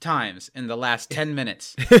 9 times in the last 10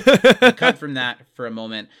 minutes. We cut from that for a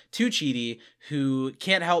moment to Chidi, who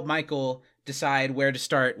can't help Michael decide where to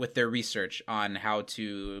start with their research on how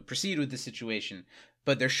to proceed with the situation.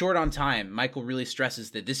 But they're short on time. Michael really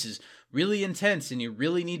stresses that this is really intense and you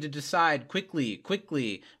really need to decide quickly,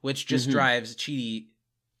 which just drives Chidi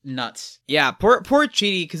nuts. Yeah, poor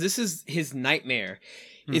Chidi, because this is his nightmare,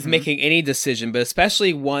 is making any decision, but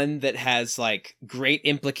especially one that has like great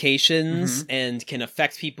implications and can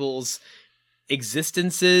affect people's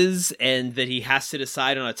existences, and that he has to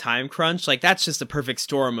decide on a time crunch. Like, that's just a perfect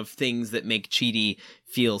storm of things that make Chidi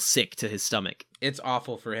feel sick to his stomach. It's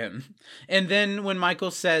awful for him. And then when Michael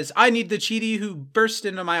says, I need the Chidi who burst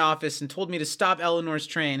into my office and told me to stop Eleanor's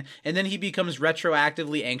train, and then he becomes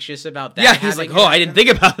retroactively anxious about that. Yeah, he's like, I didn't think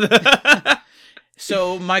about that.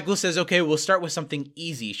 So Michael says, okay, we'll start with something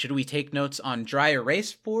easy. Should we take notes on dry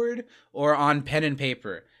erase board or on pen and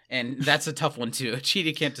paper? And that's a tough one, too.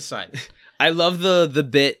 Chidi can't decide. I love the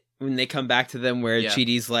bit when they come back to them where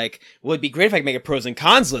Chidi's like, well, it'd be great if I could make a pros and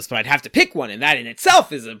cons list, but I'd have to pick one, and that in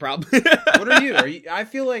itself is a problem. What are you? I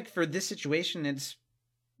feel like for this situation, it's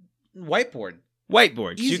whiteboard.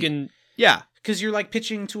 Whiteboards. Easy. You can, yeah. Because you're like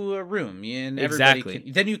pitching to a room, and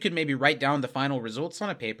Exactly. then you could maybe write down the final results on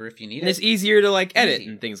a paper if you need And it. it's easier to like edit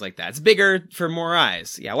and things like that. It's bigger for more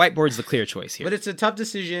eyes. Yeah, whiteboard's the clear choice here. But it's a tough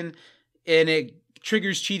decision, and it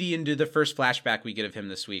triggers Chidi into the first flashback we get of him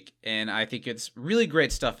this week. And I think it's really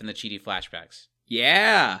great stuff in the Chidi flashbacks.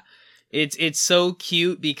 Yeah. It's so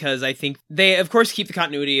cute because I think they, of course, keep the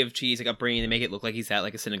continuity of Chidi's like upbringing. They make it look like he's at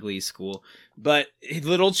like a Senegalese school. But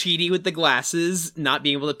little Chidi with the glasses, not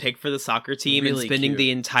being able to pick for the soccer team Really and spending cute.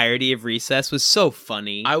 the entirety of recess was so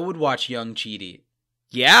funny. I would watch young Chidi.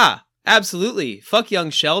 Yeah, absolutely. Fuck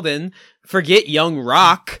young Sheldon. Forget young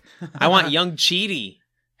Rock. I want young Chidi.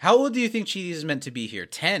 How old do you think Chidi is meant to be here?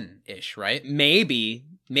 10-ish, right? Maybe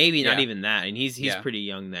not Yeah. even that. And he's Yeah. pretty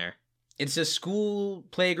young there. It's a school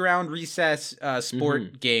playground recess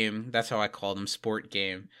sport game. That's how I call them, sport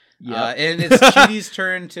game. Yep. And it's Chidi's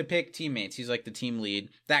turn to pick teammates. He's like the team lead.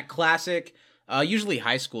 That classic, usually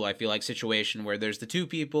high school, I feel like, situation where there's the two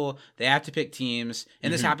people, they have to pick teams.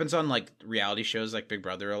 And this happens on like reality shows like Big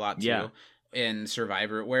Brother a lot too. Yeah. And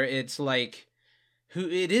Survivor, where it's like,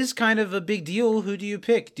 it is kind of a big deal. Who do you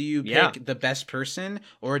pick? Do you pick the best person,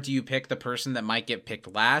 or do you pick the person that might get picked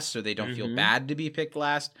last so they don't feel bad to be picked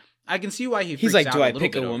last? I can see why He's like, out do I little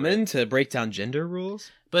pick bit a over woman it. to break down gender rules?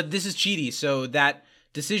 But this is Chidi, so that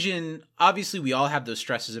decision, obviously we all have those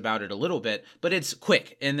stresses about it a little bit, but it's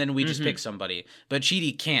quick, and then we just pick somebody. But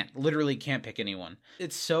Chidi literally can't pick anyone.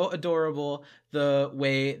 It's so adorable the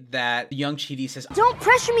way that young Chidi says, Don't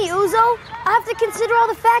pressure me, Uzo. I have to consider all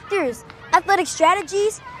the factors. Athletic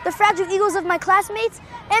strategies, the fragile egos of my classmates,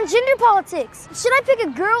 and gender politics. Should I pick a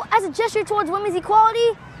girl as a gesture towards women's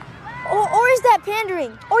equality? Or is that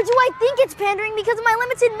pandering? Or do I think it's pandering because of my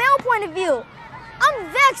limited male point of view?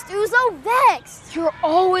 I'm vexed, Uzo, vexed. You're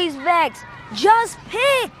always vexed. Just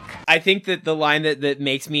pick. I think that the line that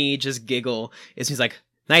makes me just giggle is he's like,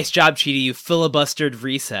 nice job, Chidi, you filibustered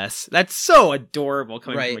recess. That's so adorable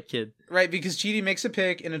coming from a kid. Right, because Chidi makes a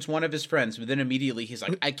pick and it's one of his friends, but then immediately he's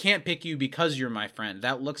like, I can't pick you because you're my friend.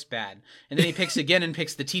 That looks bad. And then he picks again and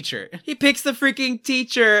picks the teacher. He picks the freaking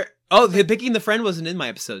teacher. Oh, the picking the friend wasn't in my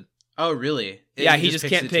episode. Oh, really? Yeah, he just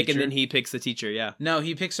picks can't the pick, and teacher? then he picks the teacher, yeah. No,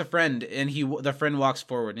 he picks a friend, and the friend walks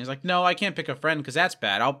forward, and he's like, no, I can't pick a friend because that's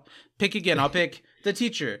bad. I'll pick again. I'll pick the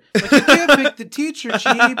teacher. Like, you can't pick the teacher,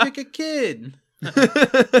 Chidi. Pick a kid.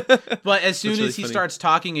 But as soon as he starts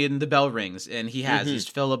talking, and the bell rings, and he's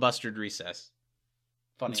filibustered recess.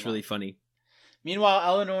 Funny. It's really funny. Meanwhile,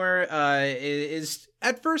 Eleanor is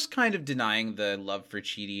at first kind of denying the love for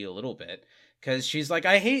Chidi a little bit. Because she's like,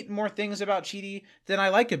 I hate more things about Chidi than I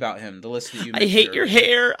like about him. The list that you I mentioned hate your earlier.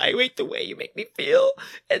 hair. I hate the way you make me feel.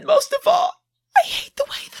 And most of all, I hate the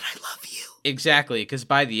way that I love you. Exactly, because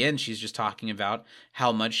by the end, she's just talking about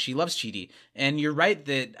how much she loves Chidi. And you're right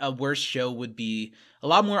that a worse show would be a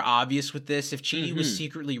lot more obvious with this. If Chidi was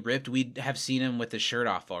secretly ripped, we'd have seen him with his shirt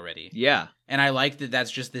off already. Yeah. And I like that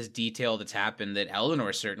that's just this detail that's happened that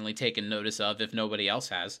Eleanor's certainly taken notice of if nobody else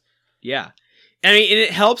has. Yeah. I mean, and it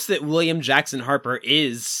helps that William Jackson Harper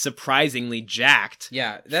is surprisingly jacked.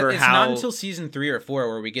 Yeah, it's not until season 3 or 4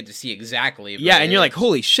 where we get to see exactly. Yeah, and you're like,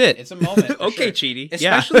 holy shit. It's a moment. Okay, sure. Chidi.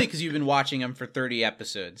 Especially because you've been watching him for 30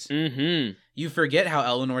 episodes. Mm-hmm. You forget how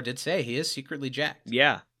Eleanor did say he is secretly jacked.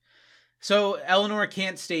 Yeah. So Eleanor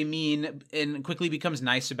can't stay mean and quickly becomes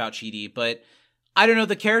nice about Chidi, but I don't know,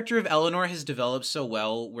 the character of Eleanor has developed so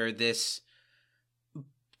well where this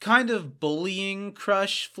kind of bullying,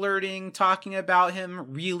 crush, flirting, talking about him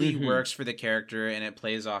really works for the character, and it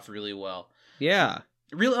plays off really well. Yeah.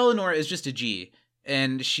 Real Eleanor is just a G,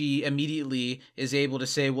 and she immediately is able to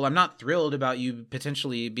say, well, I'm not thrilled about you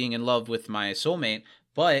potentially being in love with my soulmate,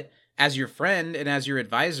 but as your friend and as your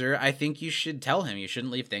advisor, I think you should tell him. You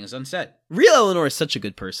shouldn't leave things unsaid. Real Eleanor is such a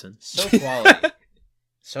good person. So quality.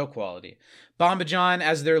 So quality. Bomba John,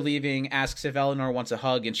 as they're leaving, asks if Eleanor wants a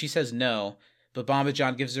hug, and she says no. But Bomba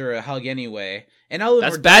John gives her a hug anyway. And Eleanor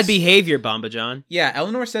That's bad behavior, Bomba John. Yeah,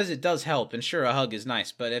 Eleanor says it does help, and sure, a hug is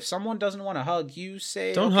nice. But if someone doesn't want a hug, you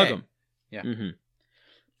say don't okay. hug them. Yeah. Mm-hmm.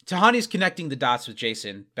 Tahani's connecting the dots with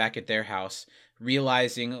Jason back at their house,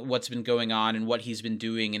 realizing what's been going on and what he's been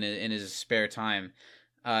doing in his spare time.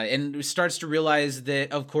 And starts to realize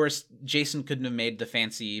that, of course, Jason couldn't have made the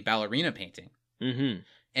fancy ballerina painting. Mm-hmm.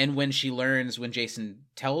 And when Jason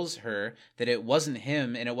tells her that it wasn't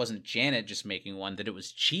him and it wasn't Janet just making one, that it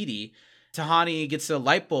was Chidi, Tahani gets a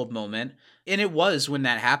light bulb moment. And it was when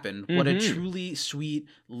that happened. Mm-hmm. What a truly sweet,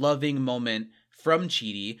 loving moment from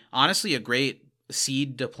Chidi. Honestly, a great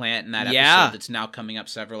seed to plant in that episode that's now coming up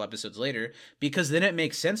several episodes later, because then it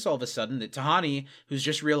makes sense all of a sudden that Tahani, who's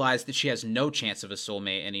just realized that she has no chance of a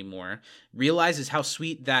soulmate anymore, realizes how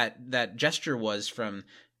sweet that gesture was from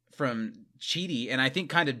Chidi, and I think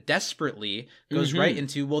kind of desperately goes right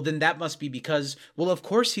into, well, then that must be because, well, of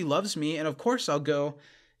course he loves me, and of course I'll go.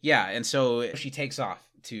 Yeah, and so she takes off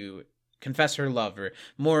to confess her love, or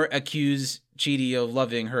more accuse Chidi of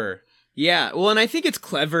loving her. Yeah, well, and I think it's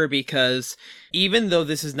clever because even though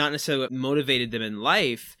this is not necessarily what motivated them in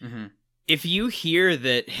life, if you hear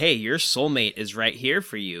that, hey, your soulmate is right here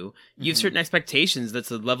for you, you have certain expectations.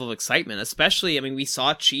 That's a level of excitement, especially, I mean, we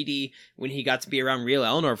saw Chidi when he got to be around real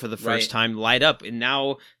Eleanor for the first time light up. And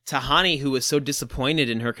now Tahani, who was so disappointed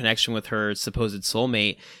in her connection with her supposed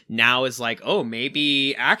soulmate, now is like, oh,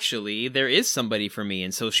 maybe actually there is somebody for me.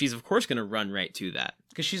 And so she's, of course, going to run right to that.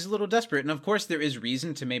 Because she's a little desperate. And of course, there is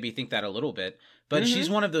reason to maybe think that a little bit. But she's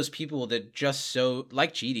one of those people that just so,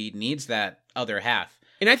 like Chidi, needs that other half.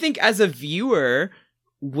 And I think as a viewer,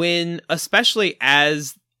 when, especially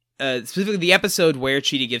as, specifically the episode where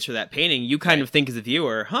Chidi gives her that painting, you kind of think as a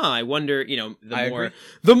viewer, I wonder, you know,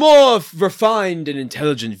 the more refined and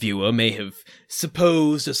intelligent viewer may have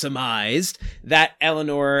supposed or surmised that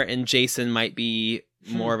Eleanor and Jason might be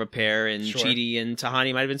more of a pair, and Chidi and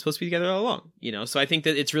Tahani might have been supposed to be together all along, you know? So I think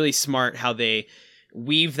that it's really smart how they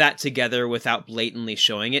weave that together without blatantly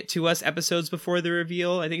showing it to us episodes before the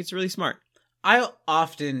reveal. I think it's really smart. I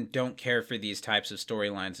often don't care for these types of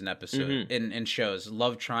storylines in episodes, in shows.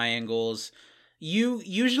 Love triangles. You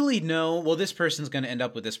usually know, well, this person's going to end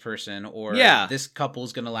up with this person, or this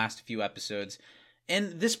couple's going to last a few episodes.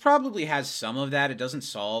 And this probably has some of that. It doesn't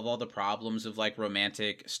solve all the problems of like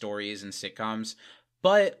romantic stories and sitcoms,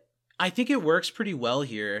 but I think it works pretty well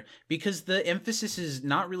here because the emphasis is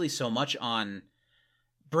not really so much on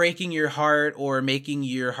breaking your heart or making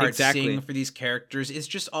your heart sing for these characters. It's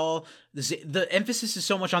just all the emphasis is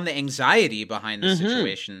so much on the anxiety behind the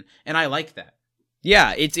situation, and I like that.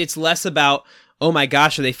 Yeah, it's less about, oh my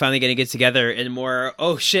gosh, are they finally going to get together, and more,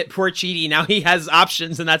 oh shit, poor Chidi, now he has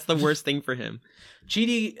options and that's the worst thing for him.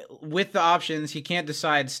 Chidi, with the options, he can't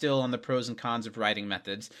decide still on the pros and cons of writing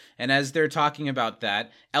methods. And as they're talking about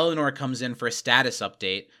that, Eleanor comes in for a status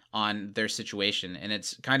update on their situation. And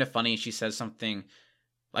it's kind of funny. She says something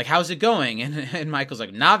like, how's it going? And Michael's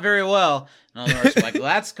like, not very well. And Eleanor's like, well,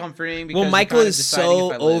 that's comforting. Because well, Michael is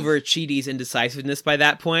so over Chidi's indecisiveness by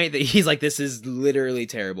that point that he's like, this is literally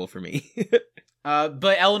terrible for me.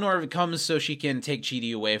 But Eleanor comes so she can take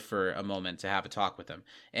Chidi away for a moment to have a talk with him.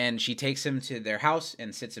 And she takes him to their house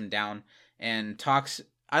and sits him down and talks.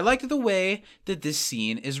 I like the way that this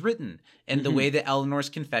scene is written and the way that Eleanor's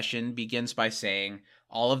confession begins by saying,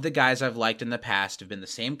 all of the guys I've liked in the past have been the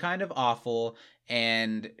same kind of awful,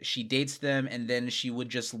 and she dates them and then she would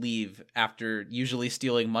just leave after usually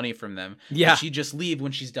stealing money from them. Yeah. She'd just leave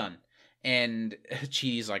when she's done. And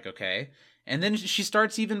Chidi's like, okay. And then she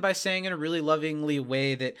starts even by saying in a really lovingly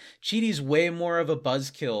way that Chidi's way more of a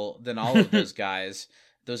buzzkill than all of those guys,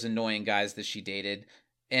 those annoying guys that she dated.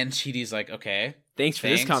 And Chidi's like, okay. Thanks for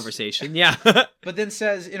this conversation. Yeah. But then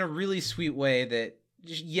says in a really sweet way that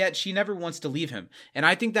yet she never wants to leave him. And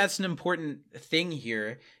I think that's an important thing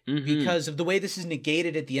here because of the way this is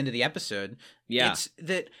negated at the end of the episode. Yeah. It's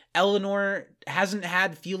that Eleanor hasn't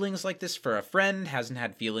had feelings like this for a friend, hasn't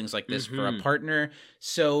had feelings like this for a partner.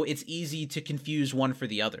 So it's easy to confuse one for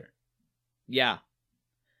the other. Yeah.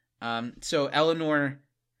 So Eleanor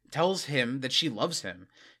tells him that she loves him.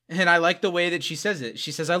 And I like the way that she says it.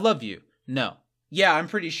 She says, I love you. No. Yeah, I'm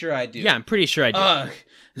pretty sure I do. Yeah, I'm pretty sure I do.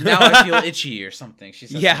 Now I feel itchy or something. She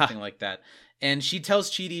says something like that. And she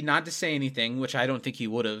tells Chidi not to say anything, which I don't think he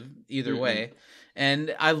would have either way.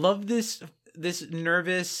 And I love this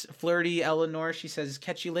nervous, flirty Eleanor. She says,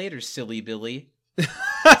 catch you later, silly Billy.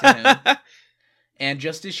 To him. And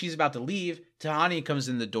just as she's about to leave, Tahani comes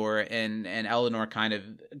in the door, and Eleanor kind of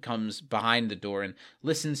comes behind the door and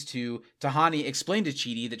listens to Tahani explain to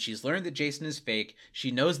Chidi that she's learned that Jason is fake.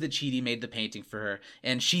 She knows that Chidi made the painting for her,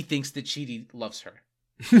 and she thinks that Chidi loves her.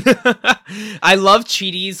 I love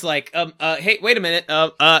Chidi's like, hey, wait a minute.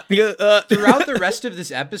 Throughout the rest of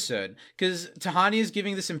this episode, because Tahani is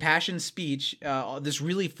giving this impassioned speech, this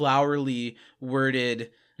really flowery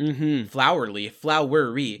worded worded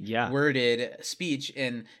speech,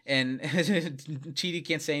 and Chidi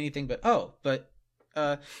can't say anything but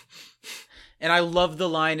and I love the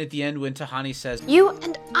line at the end when Tahani says, You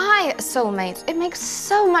and I are soulmates. It makes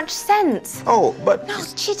so much sense. Oh, but... No,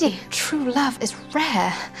 Chidi, true love is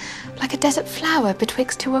rare, like a desert flower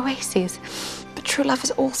betwixt two oases. But true love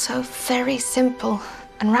is also very simple.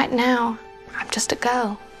 And right now, I'm just a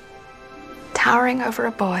girl, towering over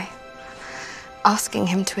a boy, asking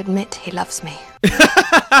him to admit he loves me.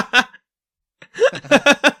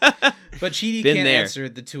 But Chidi can't answer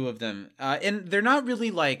the two of them. And they're not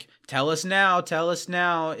really like, tell us now,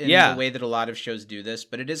 in the way that a lot of shows do this.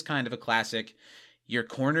 But it is kind of a classic. You're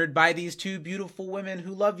cornered by these two beautiful women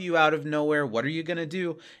who love you out of nowhere. What are you going to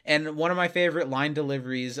do? And one of my favorite line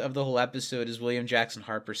deliveries of the whole episode is William Jackson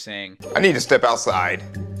Harper saying, I need to step outside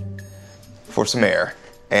for some air.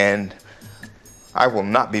 And I will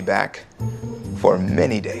not be back for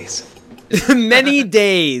many days. Many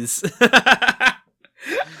days.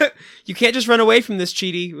 You can't just run away from this,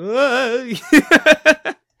 Chidi.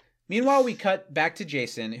 Meanwhile, we cut back to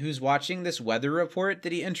Jason, who's watching this weather report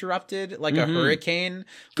that he interrupted, like a hurricane.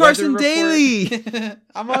 Carson Daly!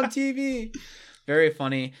 I'm on TV. Very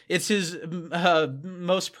funny. It's his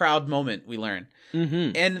most proud moment, we learn.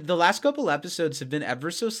 Mm-hmm. And the last couple episodes have been ever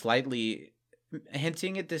so slightly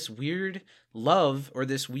hinting at this weird love or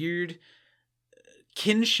this weird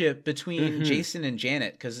kinship between Jason and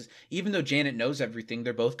Janet, because even though Janet knows everything,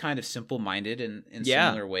 they're both kind of simple-minded in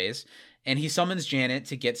similar ways. And he summons Janet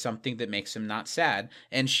to get something that makes him not sad,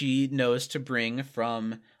 and she knows to bring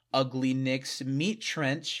from ugly Nick's meat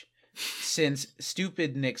trench, since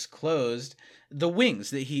stupid Nick's closed, the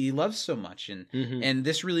wings that he loves so much. And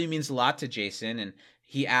this really means a lot to Jason, and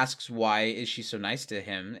he asks why is she so nice to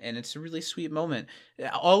him, and it's a really sweet moment.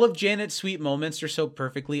 All of Janet's sweet moments are so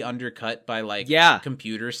perfectly undercut by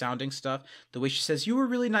computer sounding stuff. The way she says, you were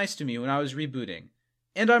really nice to me when I was rebooting,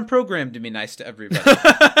 and I'm programmed to be nice to everybody.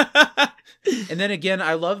 And then again,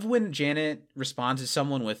 I love when Janet responds to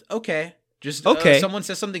someone with, okay. Just okay. Someone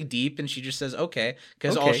says something deep and she just says, okay,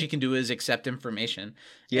 because all she can do is accept information.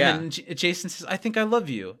 Yeah. And Jason says, I think I love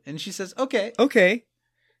you. And she says, okay. Okay.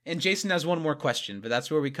 And Jason has one more question, but that's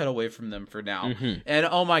where we cut away from them for now. And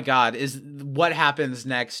oh my God, is what happens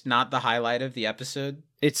next not the highlight of the episode?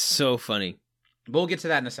 It's so funny. We'll get to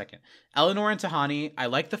that in a second. Eleanor and Tahani, I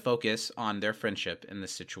like the focus on their friendship in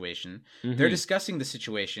this situation. They're discussing the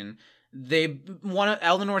situation.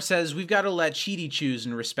 Eleanor says, we've got to let Chidi choose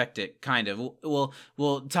and respect it, kind of. Well,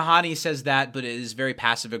 Tahani says that, but is very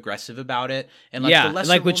passive aggressive about it. And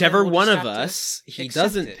like whichever one of us he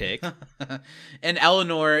doesn't pick. And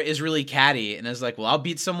Eleanor is really catty and is like, well, I'll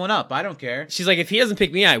beat someone up. I don't care. She's like, if he doesn't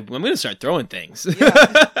pick me, I'm going to start throwing things.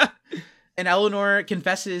 And Eleanor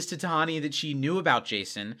confesses to Tahani that she knew about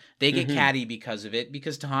Jason. They get catty because of it,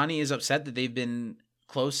 because Tahani is upset that they've been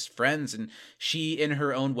close friends, and she in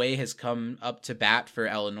her own way has come up to bat for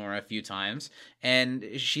Eleanor a few times, and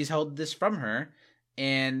she's held this from her,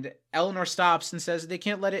 and Eleanor stops and says they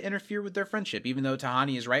can't let it interfere with their friendship, even though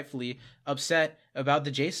Tahani is rightfully upset about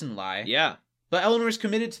the Jason lie. Yeah. But Eleanor is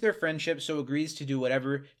committed to their friendship, so agrees to do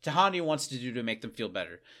whatever Tahani wants to do to make them feel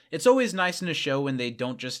better. It's always nice in a show when they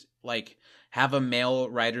don't just have a male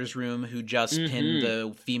writer's room who just pin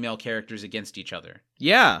the female characters against each other.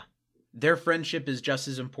 Yeah. Their friendship is just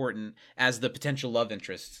as important as the potential love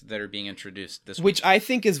interests that are being introduced this week. Which I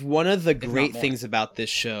think is one of the great things about this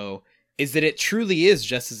show, is that it truly is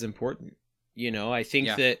just as important. I think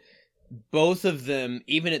that both of them,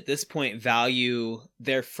 even at this point, value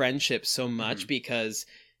their friendship so much because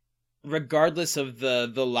regardless of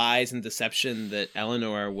the lies and deception that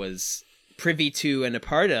Eleanor was privy to and a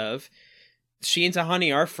part of, she and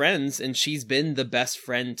Tahani are friends, and she's been the best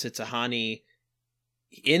friend to Tahani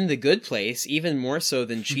in the good place, even more so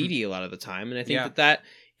than Chidi a lot of the time. And I think that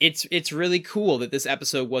it's really cool that this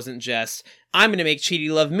episode wasn't just, I'm going to make Chidi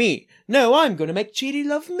love me. No, I'm going to make Chidi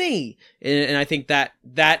love me. And I think that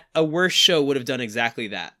a worse show would have done exactly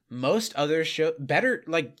that. Most other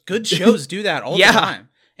good shows do that all the time.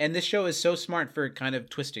 And this show is so smart for kind of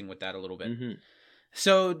twisting with that a little bit.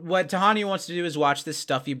 So what Tahani wants to do is watch this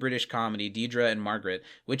stuffy British comedy, Deidre and Margaret,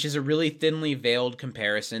 which is a really thinly veiled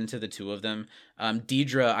comparison to the two of them.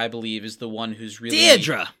 Deidre, I believe, is the one who's really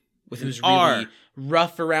who's really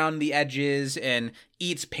rough around the edges and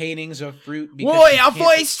eats paintings of fruit. Boy, I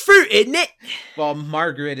voiced fruit, isn't it? While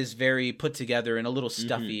Margaret is very put together and a little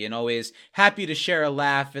stuffy and always happy to share a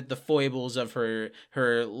laugh at the foibles of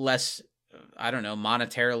her less, I don't know,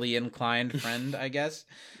 monetarily inclined friend, I guess.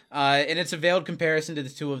 And it's a veiled comparison to the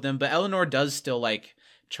two of them, but Eleanor does still like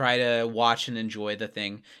try to watch and enjoy the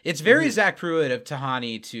thing. It's very Zach Pruitt of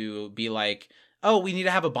Tahani to be like, oh, we need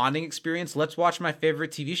to have a bonding experience. Let's watch my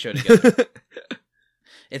favorite TV show together.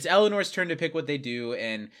 It's Eleanor's turn to pick what they do,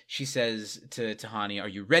 and she says to Tahani, are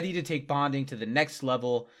you ready to take bonding to the next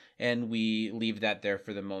level? And we leave that there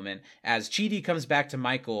for the moment. As Chidi comes back to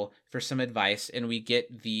Michael for some advice, and we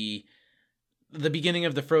get the beginning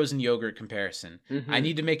of the frozen yogurt comparison. I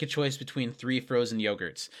need to make a choice between 3 frozen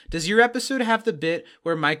yogurts. Does your episode have the bit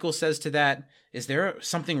where Michael says to that, is there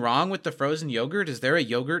something wrong with the frozen yogurt? Is there a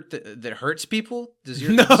yogurt that hurts people? Does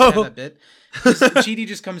your episode have that bit? Chidi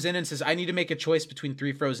just comes in and says, I need to make a choice between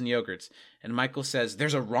 3 frozen yogurts. And Michael says,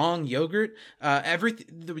 there's a wrong yogurt?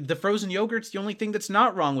 The frozen yogurt's the only thing that's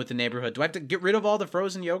not wrong with the neighborhood. Do I have to get rid of all the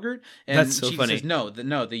frozen yogurt? And that's so Chidi funny. says,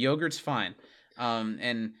 no, the yogurt's fine.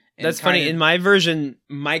 And that's funny. In my version,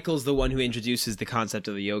 Michael's the one who introduces the concept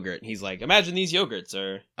of the yogurt. He's like, imagine these yogurts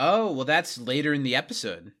are... Oh, well, that's later in the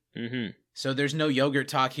episode. So there's no yogurt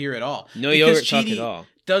talk here at all. No yogurt talk at all.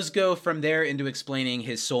 Does go from there into explaining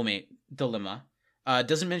his soulmate dilemma.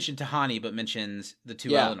 Doesn't mention Tahani, but mentions the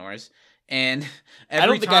two Eleanors. And I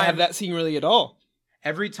don't think I have that scene really at all.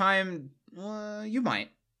 Every time, you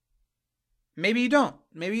might. Maybe you don't.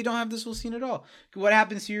 Maybe you don't have this whole scene at all. What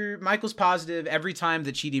happens here, Michael's positive. Every time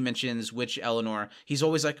that Chidi mentions which Eleanor, he's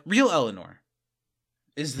always like, real Eleanor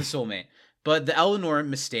is the soulmate. But the Eleanor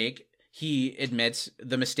mistake, he admits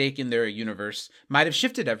the mistake in their universe might have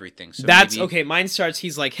shifted everything. So that's okay. Mine starts,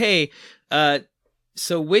 he's like, hey,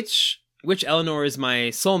 so which Eleanor is my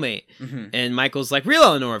soulmate? And Michael's like, real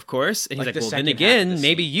Eleanor, of course. And he's like, well, then again,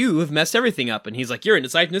 maybe you have messed everything up. And he's like, your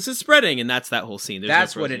indecisiveness is spreading. And that's that whole scene.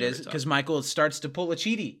 That's what it is, because Michael starts to pull a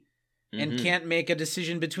Chidi and can't make a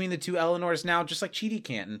decision between the two Eleanors now, just like Chidi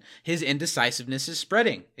can't. And his indecisiveness is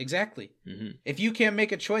spreading. Exactly. If you can't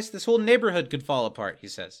make a choice, this whole neighborhood could fall apart, he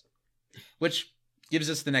says. Which gives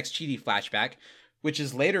us the next Chidi flashback, which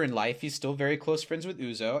is later in life. He's still very close friends with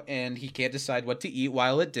Uzo, and he can't decide what to eat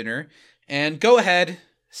while at dinner. And go ahead,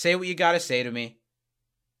 say what you gotta say to me.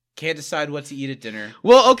 Can't decide what to eat at dinner.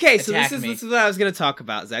 Well, okay, so this is what I was gonna talk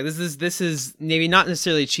about, Zach. This is maybe not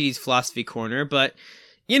necessarily Chidi's philosophy corner, but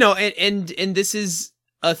you know, and this is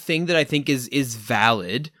a thing that I think is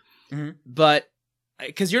valid, but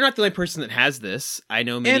because you're not the only person that has this. I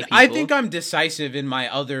know many people. I think I'm decisive in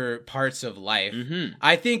my other parts of life.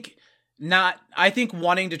 I think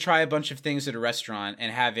wanting to try a bunch of things at a restaurant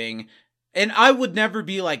and having, and I would never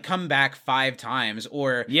be like, come back 5 times,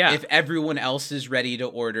 or if everyone else is ready to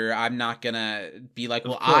order, I'm not gonna be like,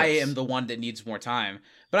 well, I am the one that needs more time.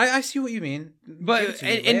 But I see what you mean. But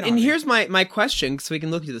and here's my question, so we can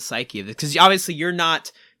look into the psyche of this, because obviously you're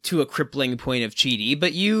not to a crippling point of Chidi,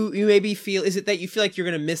 but you maybe feel, is it that you feel like you're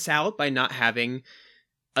going to miss out by not having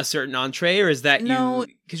a certain entree, or is that you,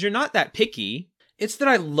 because you're not that picky? It's that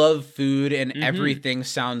I love food and everything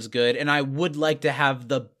sounds good, and I would like to have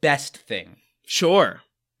the best thing. Sure.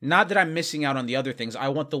 Not that I'm missing out on the other things. I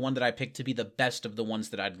want the one that I picked to be the best of the ones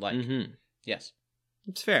that I'd like. Yes.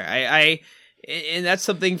 It's fair. And that's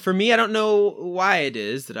something for me, I don't know why it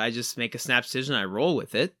is that I just make a snap decision and I roll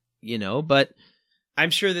with it, you know, but I'm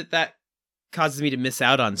sure that causes me to miss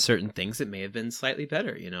out on certain things that may have been slightly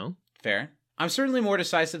better, you know? Fair. I'm certainly more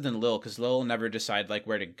decisive than Lil, because Lil will never decide like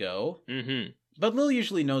where to go. But Lil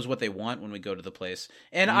usually knows what they want when we go to the place.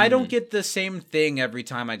 And I don't get the same thing every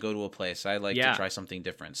time I go to a place. I like to try something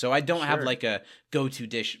different. So I don't have like a go-to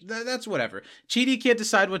dish. That's whatever. Chidi can't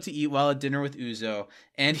decide what to eat while at dinner with Uzo.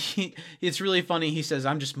 And it's really funny. He says,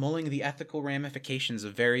 I'm just mulling the ethical ramifications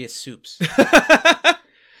of various soups.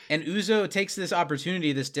 And Uzo takes this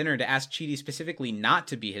opportunity, this dinner, to ask Chidi specifically not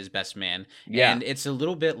to be his best man. And it's a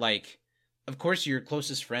little bit like, of course, your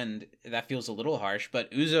closest friend, that feels a little harsh,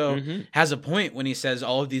 but Uzo has a point when he says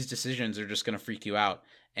all of these decisions are just going to freak you out.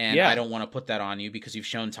 And I don't want to put that on you, because you've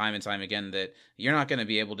shown time and time again that you're not going to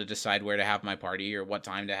be able to decide where to have my party or what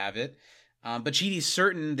time to have it. But Chidi's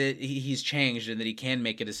certain that he's changed and that he can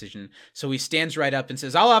make a decision. So he stands right up and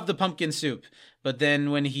says, I'll have the pumpkin soup. But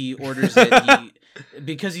then when he orders it,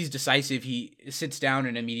 because he's decisive, he sits down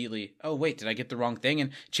and immediately, oh, wait, did I get the wrong thing? And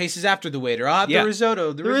chases after the waiter. I'll have the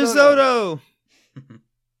risotto. The risotto.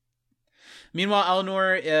 Meanwhile,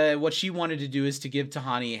 Eleanor, what she wanted to do is to give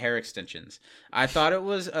Tahani hair extensions. I thought it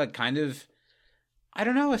was a kind of, I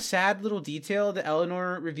don't know, a sad little detail that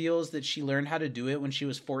Eleanor reveals that she learned how to do it when she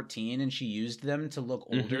was 14 and she used them to look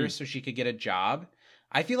older so she could get a job.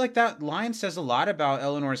 I feel like that line says a lot about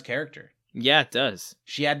Eleanor's character. Yeah, it does.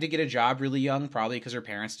 She had to get a job really young, probably because her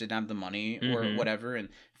parents didn't have the money or whatever. And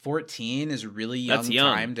 14 is a really young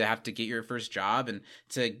time to have to get your first job and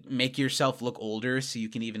to make yourself look older so you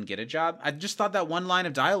can even get a job. I just thought that one line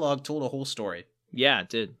of dialogue told a whole story. Yeah, it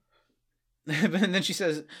did. And then she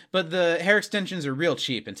says, but the hair extensions are real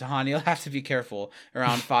cheap, and Tahani will have to be careful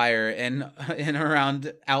around fire and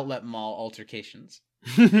around outlet mall altercations.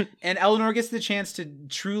 And Eleanor gets the chance to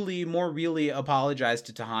truly, more really apologize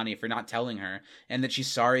to Tahani for not telling her, and that she's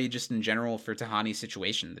sorry just in general for Tahani's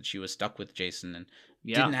situation, that she was stuck with Jason and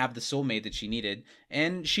didn't have the soulmate that she needed.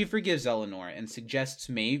 And she forgives Eleanor and suggests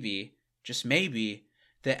maybe, just maybe,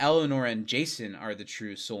 that Eleanor and Jason are the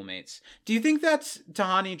true soulmates. Do you think that's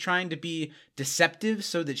Tahani trying to be deceptive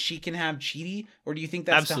so that she can have Chidi? Or do you think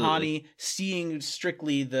that's Tahani seeing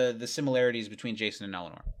strictly the similarities between Jason and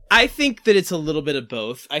Eleanor? I think that it's a little bit of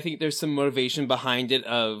both. I think there's some motivation behind it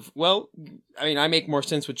of, well, I mean, I make more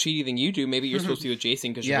sense with Chidi than you do. Maybe you're supposed to be with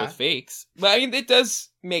Jason because you're both fakes. But I mean, it does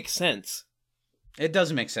make sense. It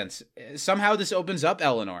does make sense. Somehow this opens up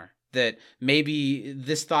Eleanor. That maybe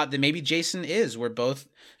this thought that maybe Jason is. We're both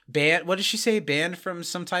banned. What did she say? Banned from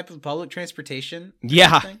some type of public transportation?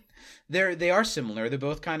 Yeah. They are similar. They're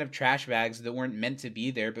both kind of trash bags that weren't meant to be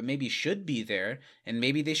there, but maybe should be there. And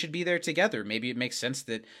maybe they should be there together. Maybe it makes sense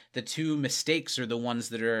that the two mistakes are the ones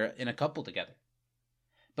that are in a couple together.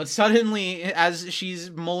 But suddenly, as she's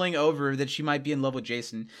mulling over that she might be in love with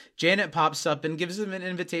Jason, Janet pops up and gives him an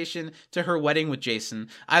invitation to her wedding with Jason.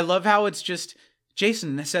 I love how it's just...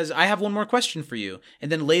 Jason says, I have one more question for you.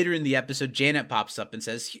 And then later in the episode, Janet pops up and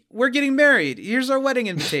says, we're getting married. Here's our wedding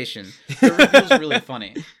invitation. The reveal's really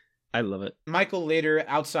funny. I love it. Michael later,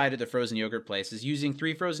 outside at the frozen yogurt place, is using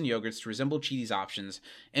 3 frozen yogurts to resemble Chidi's options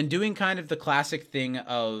and doing kind of the classic thing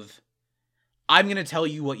of, I'm going to tell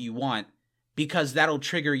you what you want because that'll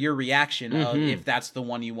trigger your reaction of if that's the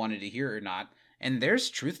one you wanted to hear or not. And there's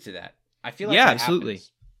truth to that. I feel like that absolutely.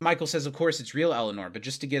 Happens. Michael says, of course, it's real Eleanor, but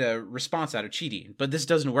just to get a response out of Chidi. But this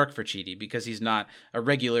doesn't work for Chidi because he's not a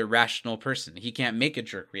regular, rational person. He can't make a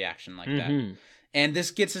jerk reaction like that. And this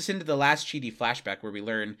gets us into the last Chidi flashback where we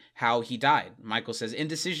learn how he died. Michael says,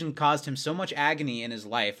 indecision caused him so much agony in his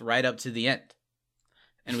life right up to the end.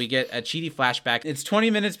 And we get a Chidi flashback. It's 20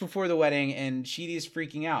 minutes before the wedding, and Chidi's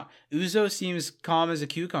freaking out. Uzo seems calm as a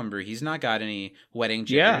cucumber. He's not got any wedding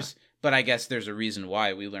jitters. Yeah. But I guess there's a reason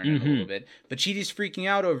why. We learn it a little bit. But Chidi's freaking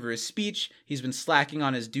out over his speech. He's been slacking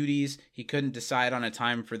on his duties. He couldn't decide on a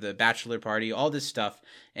time for the bachelor party, all this stuff.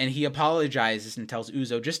 And he apologizes and tells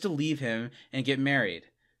Uzo just to leave him and get married.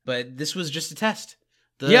 But this was just a test.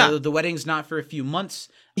 The wedding's not for a few months.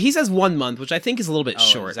 He says 1 month, which I think is a little bit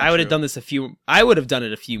short. I would have done this I would have done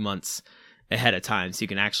it a few months ahead of time so you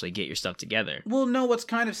can actually get your stuff together. Well, no, what's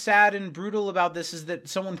kind of sad and brutal about this is that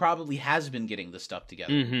someone probably has been getting the stuff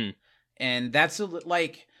together. And that's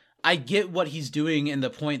I get what he's doing and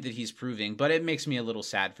the point that he's proving, but it makes me a little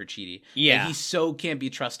sad for Chidi. Yeah. He so can't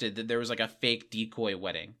be trusted that there was like a fake decoy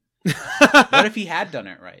wedding. What if he had done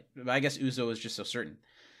it right? I guess Uzo was just so certain.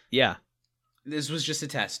 Yeah. This was just a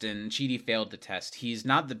test, and Chidi failed the test. He's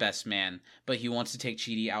not the best man, but he wants to take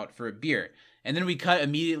Chidi out for a beer. And then we cut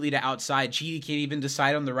immediately to outside. Chidi can't even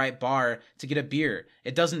decide on the right bar to get a beer.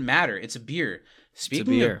 It doesn't matter. It's a beer.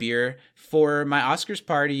 Speaking of beer, for my Oscars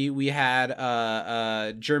party, we had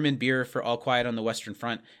a German beer for All Quiet on the Western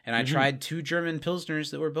Front, and I tried 2 German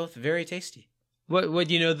Pilsners that were both very tasty. What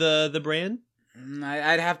do you know the brand?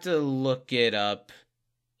 I'd have to look it up,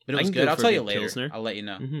 but it was good. I'll tell you later. Pilsner. I'll let you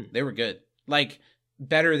know. They were good. Like,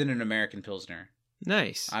 better than an American Pilsner.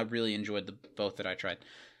 Nice. I really enjoyed both that I tried.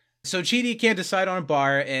 So Chidi can't decide on a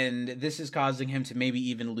bar, and this is causing him to maybe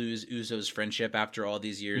even lose Uzo's friendship after all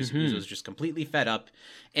these years. Uzo's just completely fed up.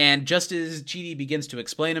 And just as Chidi begins to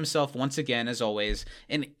explain himself once again, as always,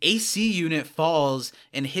 an AC unit falls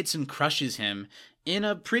and hits and crushes him in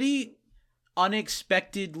a pretty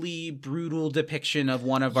unexpectedly brutal depiction of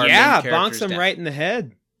one of our main characters. Yeah, bonks him right in the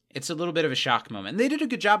head. It's a little bit of a shock moment. They did a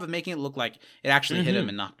good job of making it look like it actually hit him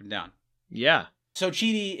and knocked him down. Yeah. So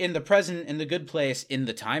Chidi, in the present, in the good place, in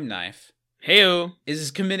the time knife, heyo,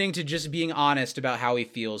 is committing to just being honest about how he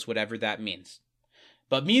feels, whatever that means.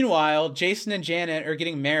 But meanwhile, Jason and Janet are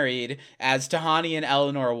getting married as Tahani and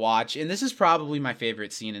Eleanor watch, and this is probably my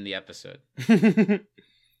favorite scene in the episode.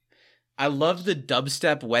 I love the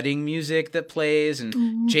dubstep wedding music that plays,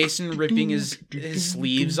 and Jason ripping his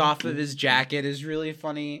sleeves off of his jacket is really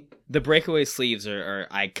funny. The breakaway sleeves are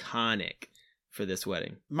iconic for this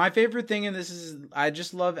wedding. My favorite thing in this is I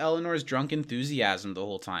just love Eleanor's drunk enthusiasm the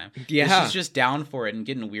whole time. Yeah. She's just down for it and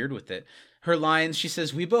getting weird with it. Her lines, she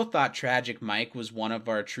says, "We both thought Tragic Mike was one of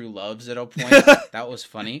our true loves at a point." That was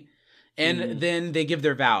funny. And then they give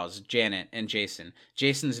their vows, Janet and Jason.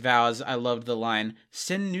 Jason's vows, I loved the line,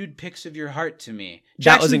 "Send nude pics of your heart to me."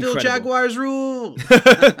 That was Jacksonville incredible. Jaguars rule.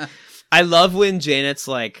 I love when Janet's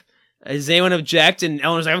like, does anyone object? And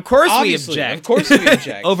Eleanor's like, of course Obviously, we object. of course we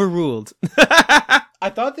object. Overruled.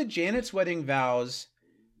 I thought that Janet's wedding vows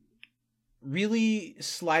really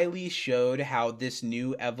slyly showed how this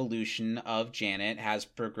new evolution of Janet has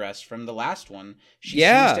progressed from the last one. She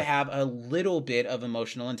seems to have a little bit of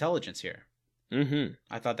emotional intelligence here. Mm-hmm.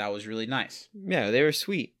 I thought that was really nice. Yeah, they were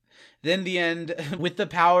sweet. Then the end, with the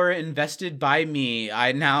power invested by me,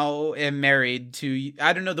 I now am married to,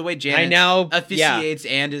 I don't know, the way Janet officiates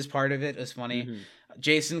and is part of it is funny. Mm-hmm.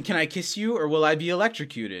 Jason, can I kiss you or will I be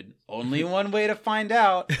electrocuted? Only one way to find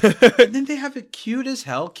out. And then they have a cute as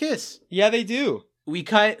hell kiss. Yeah, they do. We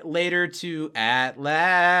cut later to At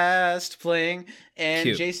Last playing, and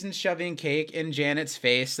Cute. Jason's shoving cake in Janet's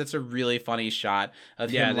face. That's a really funny shot of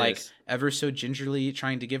him, like, ever so gingerly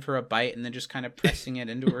trying to give her a bite and then just kind of pressing it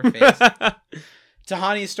into her face.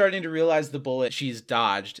 Tahani is starting to realize the bullet she's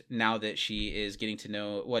dodged now that she is getting to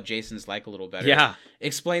know what Jason's like a little better. Yeah.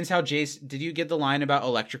 Explains how Jason... Did you get the line about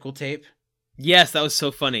electrical tape? Yes, that was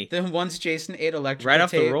so funny. Then once Jason ate electrical right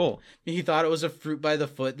off tape, the roll, he thought it was a fruit by the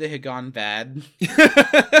foot that had gone bad.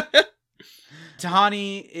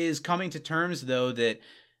 Tahani is coming to terms, though, that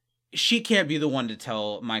she can't be the one to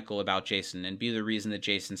tell Michael about Jason and be the reason that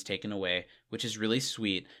Jason's taken away, which is really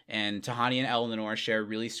sweet. And Tahani and Eleanor share a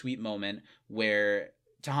really sweet moment where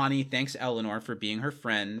Tahani thanks Eleanor for being her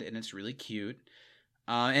friend, and it's really cute.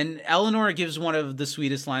 And Eleanor gives one of the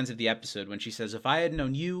sweetest lines of the episode when she says, "If I had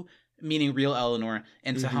known you," meaning real Eleanor,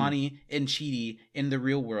 and Tahani and Chidi in the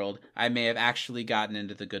real world, I may have actually gotten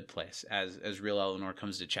into the good place, as real Eleanor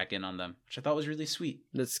comes to check in on them, which I thought was really sweet.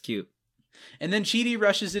 That's cute. And then Chidi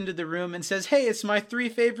rushes into the room and says, "Hey, it's my 3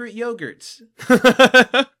 favorite yogurts."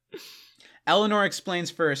 Eleanor explains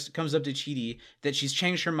first, comes up to Chidi, that she's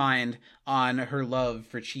changed her mind on her love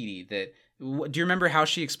for Chidi. Do you remember how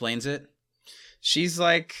she explains it? She's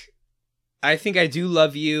like, I think I do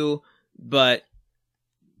love you, but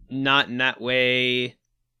not in that way.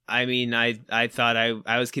 I mean, I thought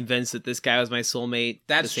I was convinced that this guy was my soulmate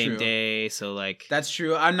the same day, so like... That's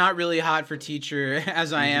true. I'm not really hot for teacher,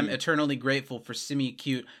 as I am eternally grateful for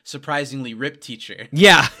semi-cute, surprisingly ripped teacher.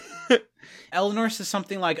 Yeah. Eleanor says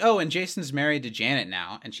something like, "Oh, and Jason's married to Janet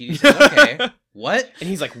now." And Chidi says, "Okay, what?" And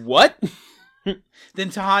he's like, "What?" Then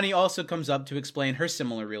Tahani also comes up to explain her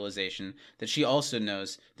similar realization that she also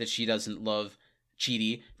knows that she doesn't love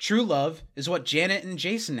Chidi. True love is what Janet and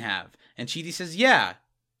Jason have. And Chidi says, "Yeah."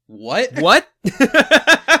 What? What?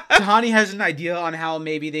 Tahani has an idea on how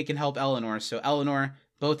maybe they can help Eleanor. So Eleanor,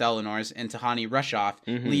 both Eleanors, and Tahani rush off,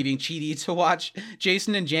 leaving Chidi to watch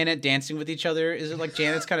Jason and Janet dancing with each other. Is it like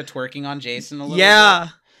Janet's kind of twerking on Jason a little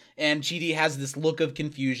bit? And Chidi has this look of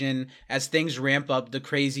confusion as things ramp up, the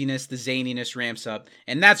craziness, the zaniness ramps up.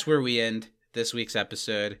 And that's where we end this week's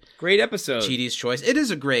episode. Great episode. Chidi's choice. It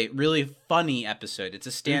is a great, really funny episode. It's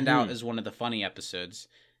a standout as one of the funny episodes.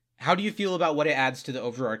 How do you feel about what it adds to the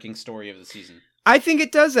overarching story of the season? I think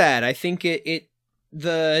it does add. I think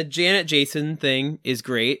the Janet Jason thing is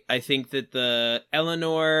great. I think that the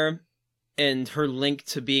Eleanor and her link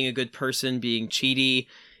to being a good person, being Chidi,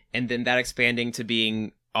 and then that expanding to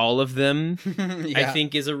being all of them, I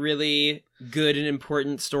think is a really good and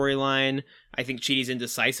important storyline. I think Chidi's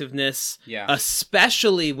indecisiveness,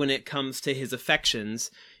 especially when it comes to his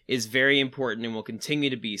affections, is very important and will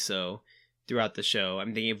continue to be so throughout the show.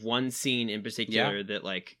 I'm thinking of one scene in particular that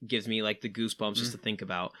like gives me like the goosebumps just to think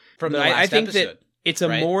about. From the last I think episode, that it's a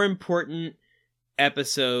more important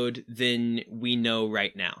episode than we know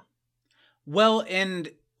right now. Well, and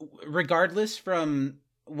regardless from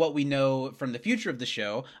what we know from the future of the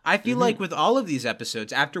show, I feel like with all of these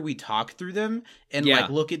episodes, after we talk through them and like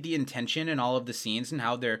look at the intention and all of the scenes and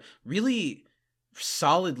how they're really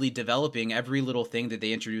solidly developing every little thing that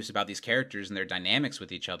they introduce about these characters and their dynamics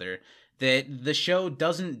with each other, that the show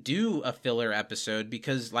doesn't do a filler episode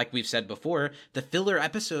because, like we've said before, the filler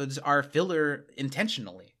episodes are filler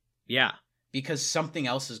intentionally. Yeah. Because something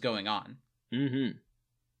else is going on. Mm-hmm.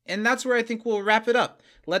 And that's where I think we'll wrap it up.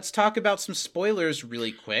 Let's talk about some spoilers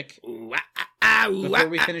really quick before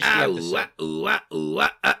we finish the episode.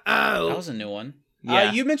 That was a new one.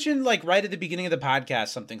 Yeah. You mentioned like right at the beginning of the podcast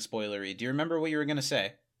something spoilery. Do you remember what you were gonna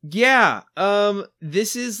say? Yeah.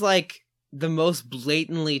 This is like the most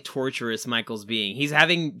blatantly torturous Michael's being. He's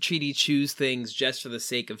having Chidi choose things just for the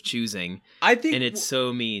sake of choosing. I think, and it's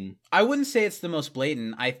so mean. I wouldn't say it's the most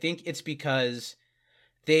blatant. I think it's because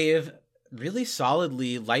they've really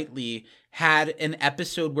solidly, lightly had an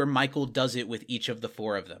episode where Michael does it with each of the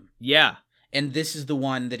four of them. Yeah. And this is the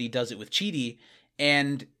one that he does it with Chidi.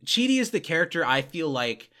 And Chidi is the character I feel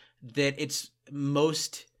like that it's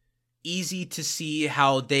most easy to see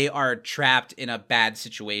how they are trapped in a bad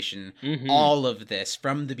situation. All of this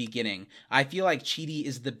from the beginning. I feel like Chidi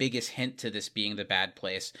is the biggest hint to this being the bad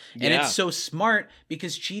place. And it's so smart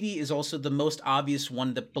because Chidi is also the most obvious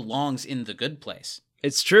one that belongs in the good place.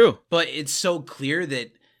 It's true. But it's so clear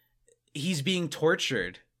that he's being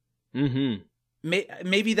tortured.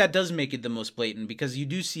 Maybe that does make it the most blatant because you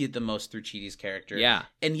do see it the most through Chidi's character. Yeah.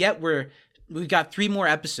 And yet we've got 3 more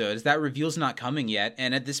episodes. That reveal's not coming yet.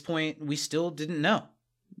 And at this point, we still didn't know.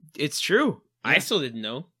 It's true. Yeah. I still didn't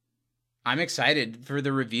know. I'm excited for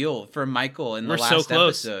the reveal for Michael in the We're last so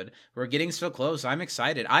close. episode. We're getting so close. I'm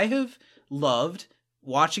excited. I have loved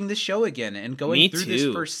watching the show again and going through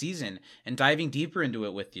this first season and diving deeper into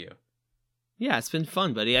it with you. Yeah, it's been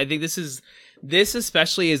fun, buddy. I think this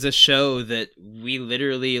especially is a show that we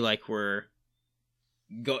literally like were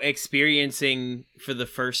experiencing for the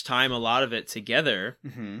first time, a lot of it together.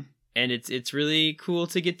 And it's really cool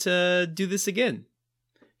to get to do this again.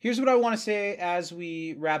 Here's what I want to say as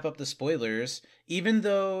we wrap up the spoilers. Even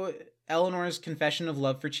though Eleanor's confession of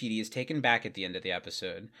love for Chidi is taken back at the end of the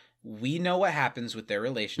episode, we know what happens with their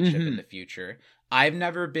relationship in the future. I've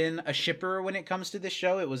never been a shipper when it comes to this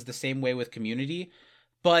show. It was the same way with Community.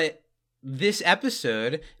 But this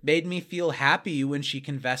episode made me feel happy when she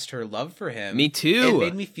confessed her love for him. Me too. It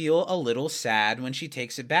made me feel a little sad when she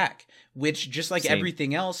takes it back, which, just like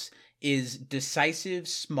everything else, is decisive,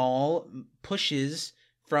 small pushes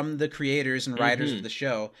from the creators and writers of the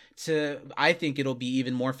show to, I think it'll be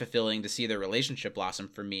even more fulfilling to see their relationship blossom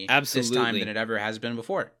for me this time than it ever has been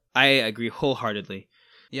before. I agree wholeheartedly.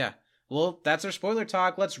 Yeah. Well, that's our spoiler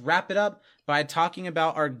talk. Let's wrap it up by talking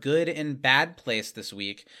about our good and bad place this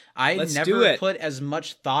week. Let's never put as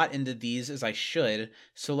much thought into these as I should.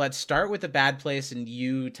 So let's start with the bad place and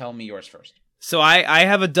you tell me yours first. So I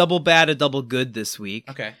have a double bad, a double good this week.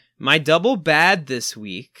 Okay. My double bad this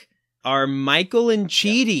week are Michael and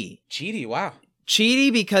Chidi. Yeah. Chidi, wow.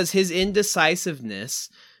 Chidi, because his indecisiveness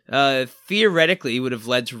theoretically would have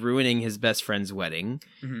led to ruining his best friend's wedding.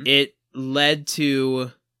 It led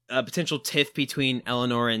to a potential tiff between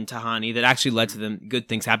Eleanor and Tahani that actually led to them good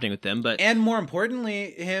things happening with them. And more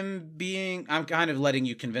importantly, him being, I'm kind of letting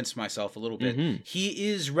you convince myself a little bit. He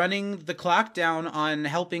is running the clock down on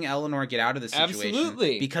helping Eleanor get out of the situation.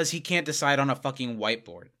 Absolutely. Because he can't decide on a fucking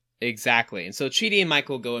whiteboard. Exactly. And so Chidi and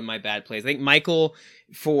Michael go in my bad place. I think Michael,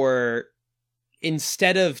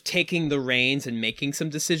 instead of taking the reins and making some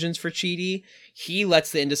decisions for Chidi, he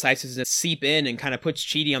lets the indecisiveness seep in and kind of puts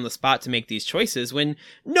Chidi on the spot to make these choices when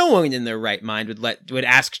no one in their right mind would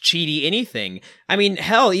ask Chidi anything. I mean,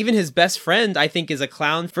 hell, even his best friend, I think, is a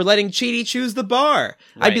clown for letting Chidi choose the bar.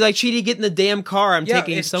 Right. I'd be like, Chidi, get in the damn car. I'm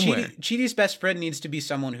taking you somewhere. Chidi's best friend needs to be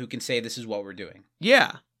someone who can say, this is what we're doing.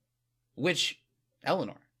 Yeah. Which,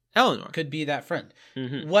 Eleanor could be that friend.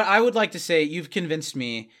 What I would like to say, you've convinced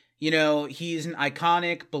me. You know, he's an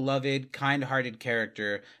iconic, beloved, kind-hearted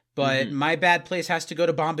character, but my bad place has to go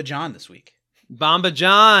to Bomba John this week. Bomba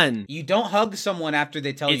John! You don't hug someone after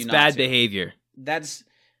they tell you not to. It's bad behavior. That's,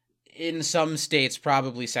 in some states,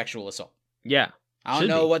 probably sexual assault. Yeah. I don't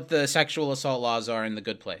know what the sexual assault laws are in the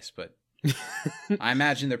Good Place, but I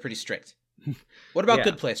imagine they're pretty strict. What about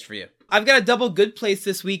Good Place for you? I've got a double Good Place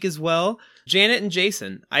this week as well. Janet and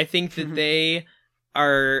Jason. I think that they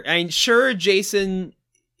are... I mean, sure, Jason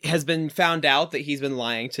has been found out that he's been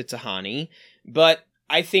lying to Tahani, but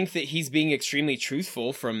I think that he's being extremely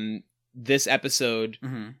truthful from this episode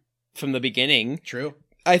from the beginning. True.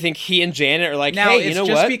 I think he and Janet are like, now, hey, you know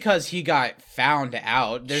what? It's just because he got found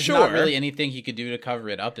out. There's not really anything he could do to cover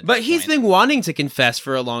it up at But this he's point. been wanting to confess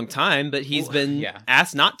for a long time, but he's been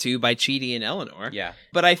asked not to by Chidi and Eleanor. Yeah.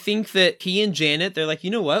 But I think that he and Janet, they're like, you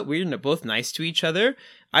know what? We're both nice to each other.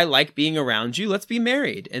 I like being around you. Let's be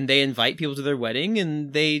married. And they invite people to their wedding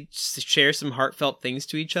and they share some heartfelt things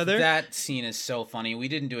to each other. That scene is so funny. We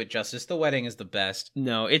didn't do it justice. The wedding is the best.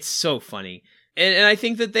 No, it's so funny. And I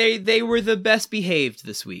think that they were the best behaved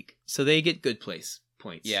this week. So they get Good Place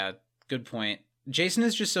points. Yeah, good point. Jason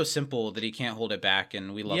is just so simple that he can't hold it back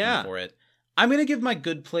and we love him for it. I'm going to give my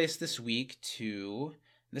Good Place this week to...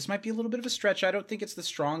 This might be a little bit of a stretch. I don't think it's the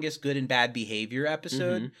strongest good and bad behavior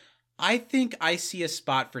episode. I think I see a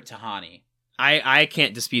spot for Tahani. I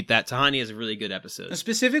can't dispute that. Tahani is a really good episode.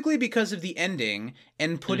 Specifically because of the ending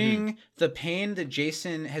and putting the pain that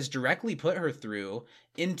Jason has directly put her through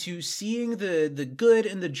into seeing the good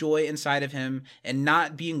and the joy inside of him and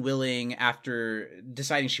not being willing, after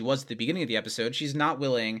deciding she was at the beginning of the episode, she's not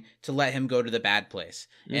willing to let him go to the bad place.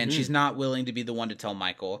 And she's not willing to be the one to tell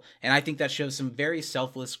Michael. And I think that shows some very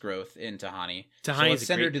selfless growth in Tahani. So let's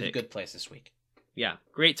send her to the good place this week. Yeah,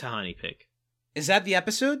 great Tahani pick. Is that the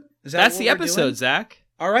episode? That's the episode, Zach.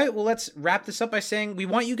 All right, well, let's wrap this up by saying we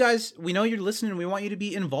want you guys, we know you're listening, we want you to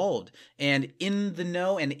be involved and in the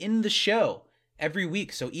know and in the show every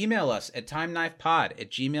week. So email us at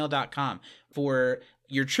timeknifepod@gmail.com for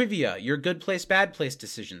your trivia, your good place, bad place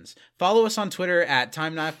decisions. Follow us on Twitter at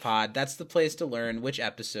timeknifepod. That's the place to learn which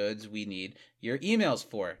episodes we need your emails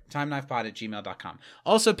for. timeknifepod@gmail.com.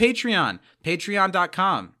 Also,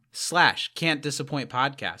 patreon.com/Can't Disappoint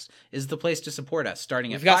Podcast is the place to support us,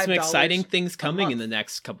 starting at $5. We've got some exciting things coming in the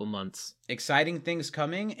next couple months. Exciting things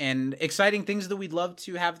coming, and exciting things that we'd love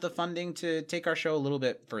to have the funding to take our show a little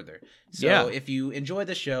bit further. So if you enjoy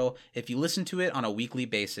the show, if you listen to it on a weekly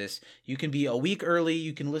basis, you can be a week early.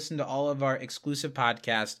 You can listen to all of our exclusive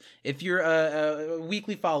podcasts. If you're a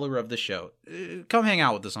weekly follower of the show, come hang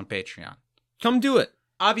out with us on Patreon. Come do it.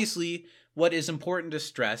 Obviously, what is important to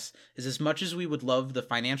stress is, as much as we would love the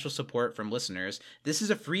financial support from listeners, this is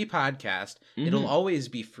a free podcast. It'll always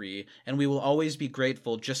be free, and we will always be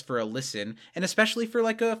grateful just for a listen, and especially for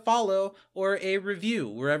like a follow or a review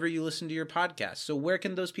wherever you listen to your podcast. So where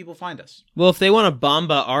can those people find us? Well, if they want to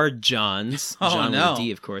bomba our Johns, John with a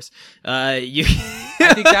D, of course, you...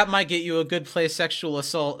 I think that might get you a good place sexual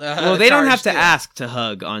assault. Well, they don't have to ask to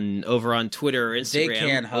hug over on Twitter or Instagram. They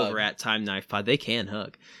can hug. Over at Time Knife Pod. They can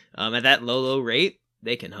hug. At that low rate,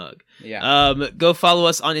 they can hug. Yeah. Go follow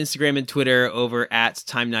us on Instagram and Twitter over at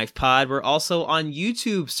Time Knife Pod. We're also on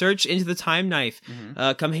YouTube. Search Into the Time Knife.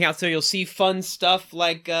 Come hang out there. You'll see fun stuff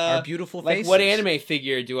like our beautiful faces. Like, what anime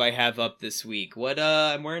figure do I have up this week?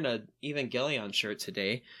 I'm wearing a Evangelion shirt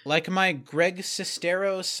today. Like my Greg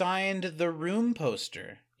Sestero signed The Room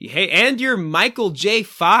poster. Hey, and your Michael J.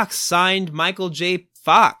 Fox signed Michael J.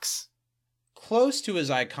 Fox. Close to as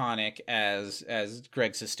iconic as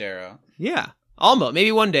Greg Sestero. Yeah, almost.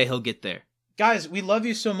 Maybe one day he'll get there. Guys, we love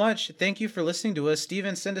you so much. Thank you for listening to us.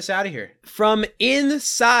 Steven, send us out of here. From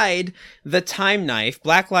inside the Time Knife,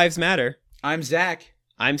 Black Lives Matter. I'm Zach.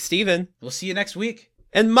 I'm Steven. We'll see you next week.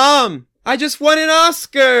 And Mom, I just won an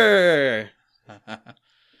Oscar.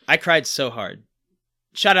 I cried so hard.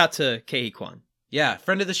 Shout out to Kehi Kwan. Yeah,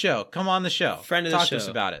 friend of the show. Come on the show. Friend of the show. Talk to us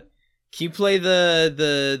about it. Can you play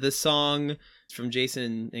the song from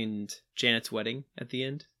Jason and Janet's wedding at the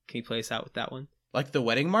end? Can you play us out with that one? Like the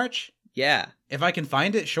wedding march? Yeah. If I can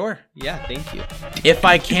find it, sure. Yeah, thank you. If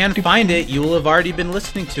I can find it, you will have already been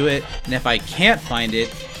listening to it. And if I can't find it,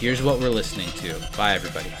 here's what we're listening to. Bye,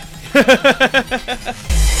 everybody.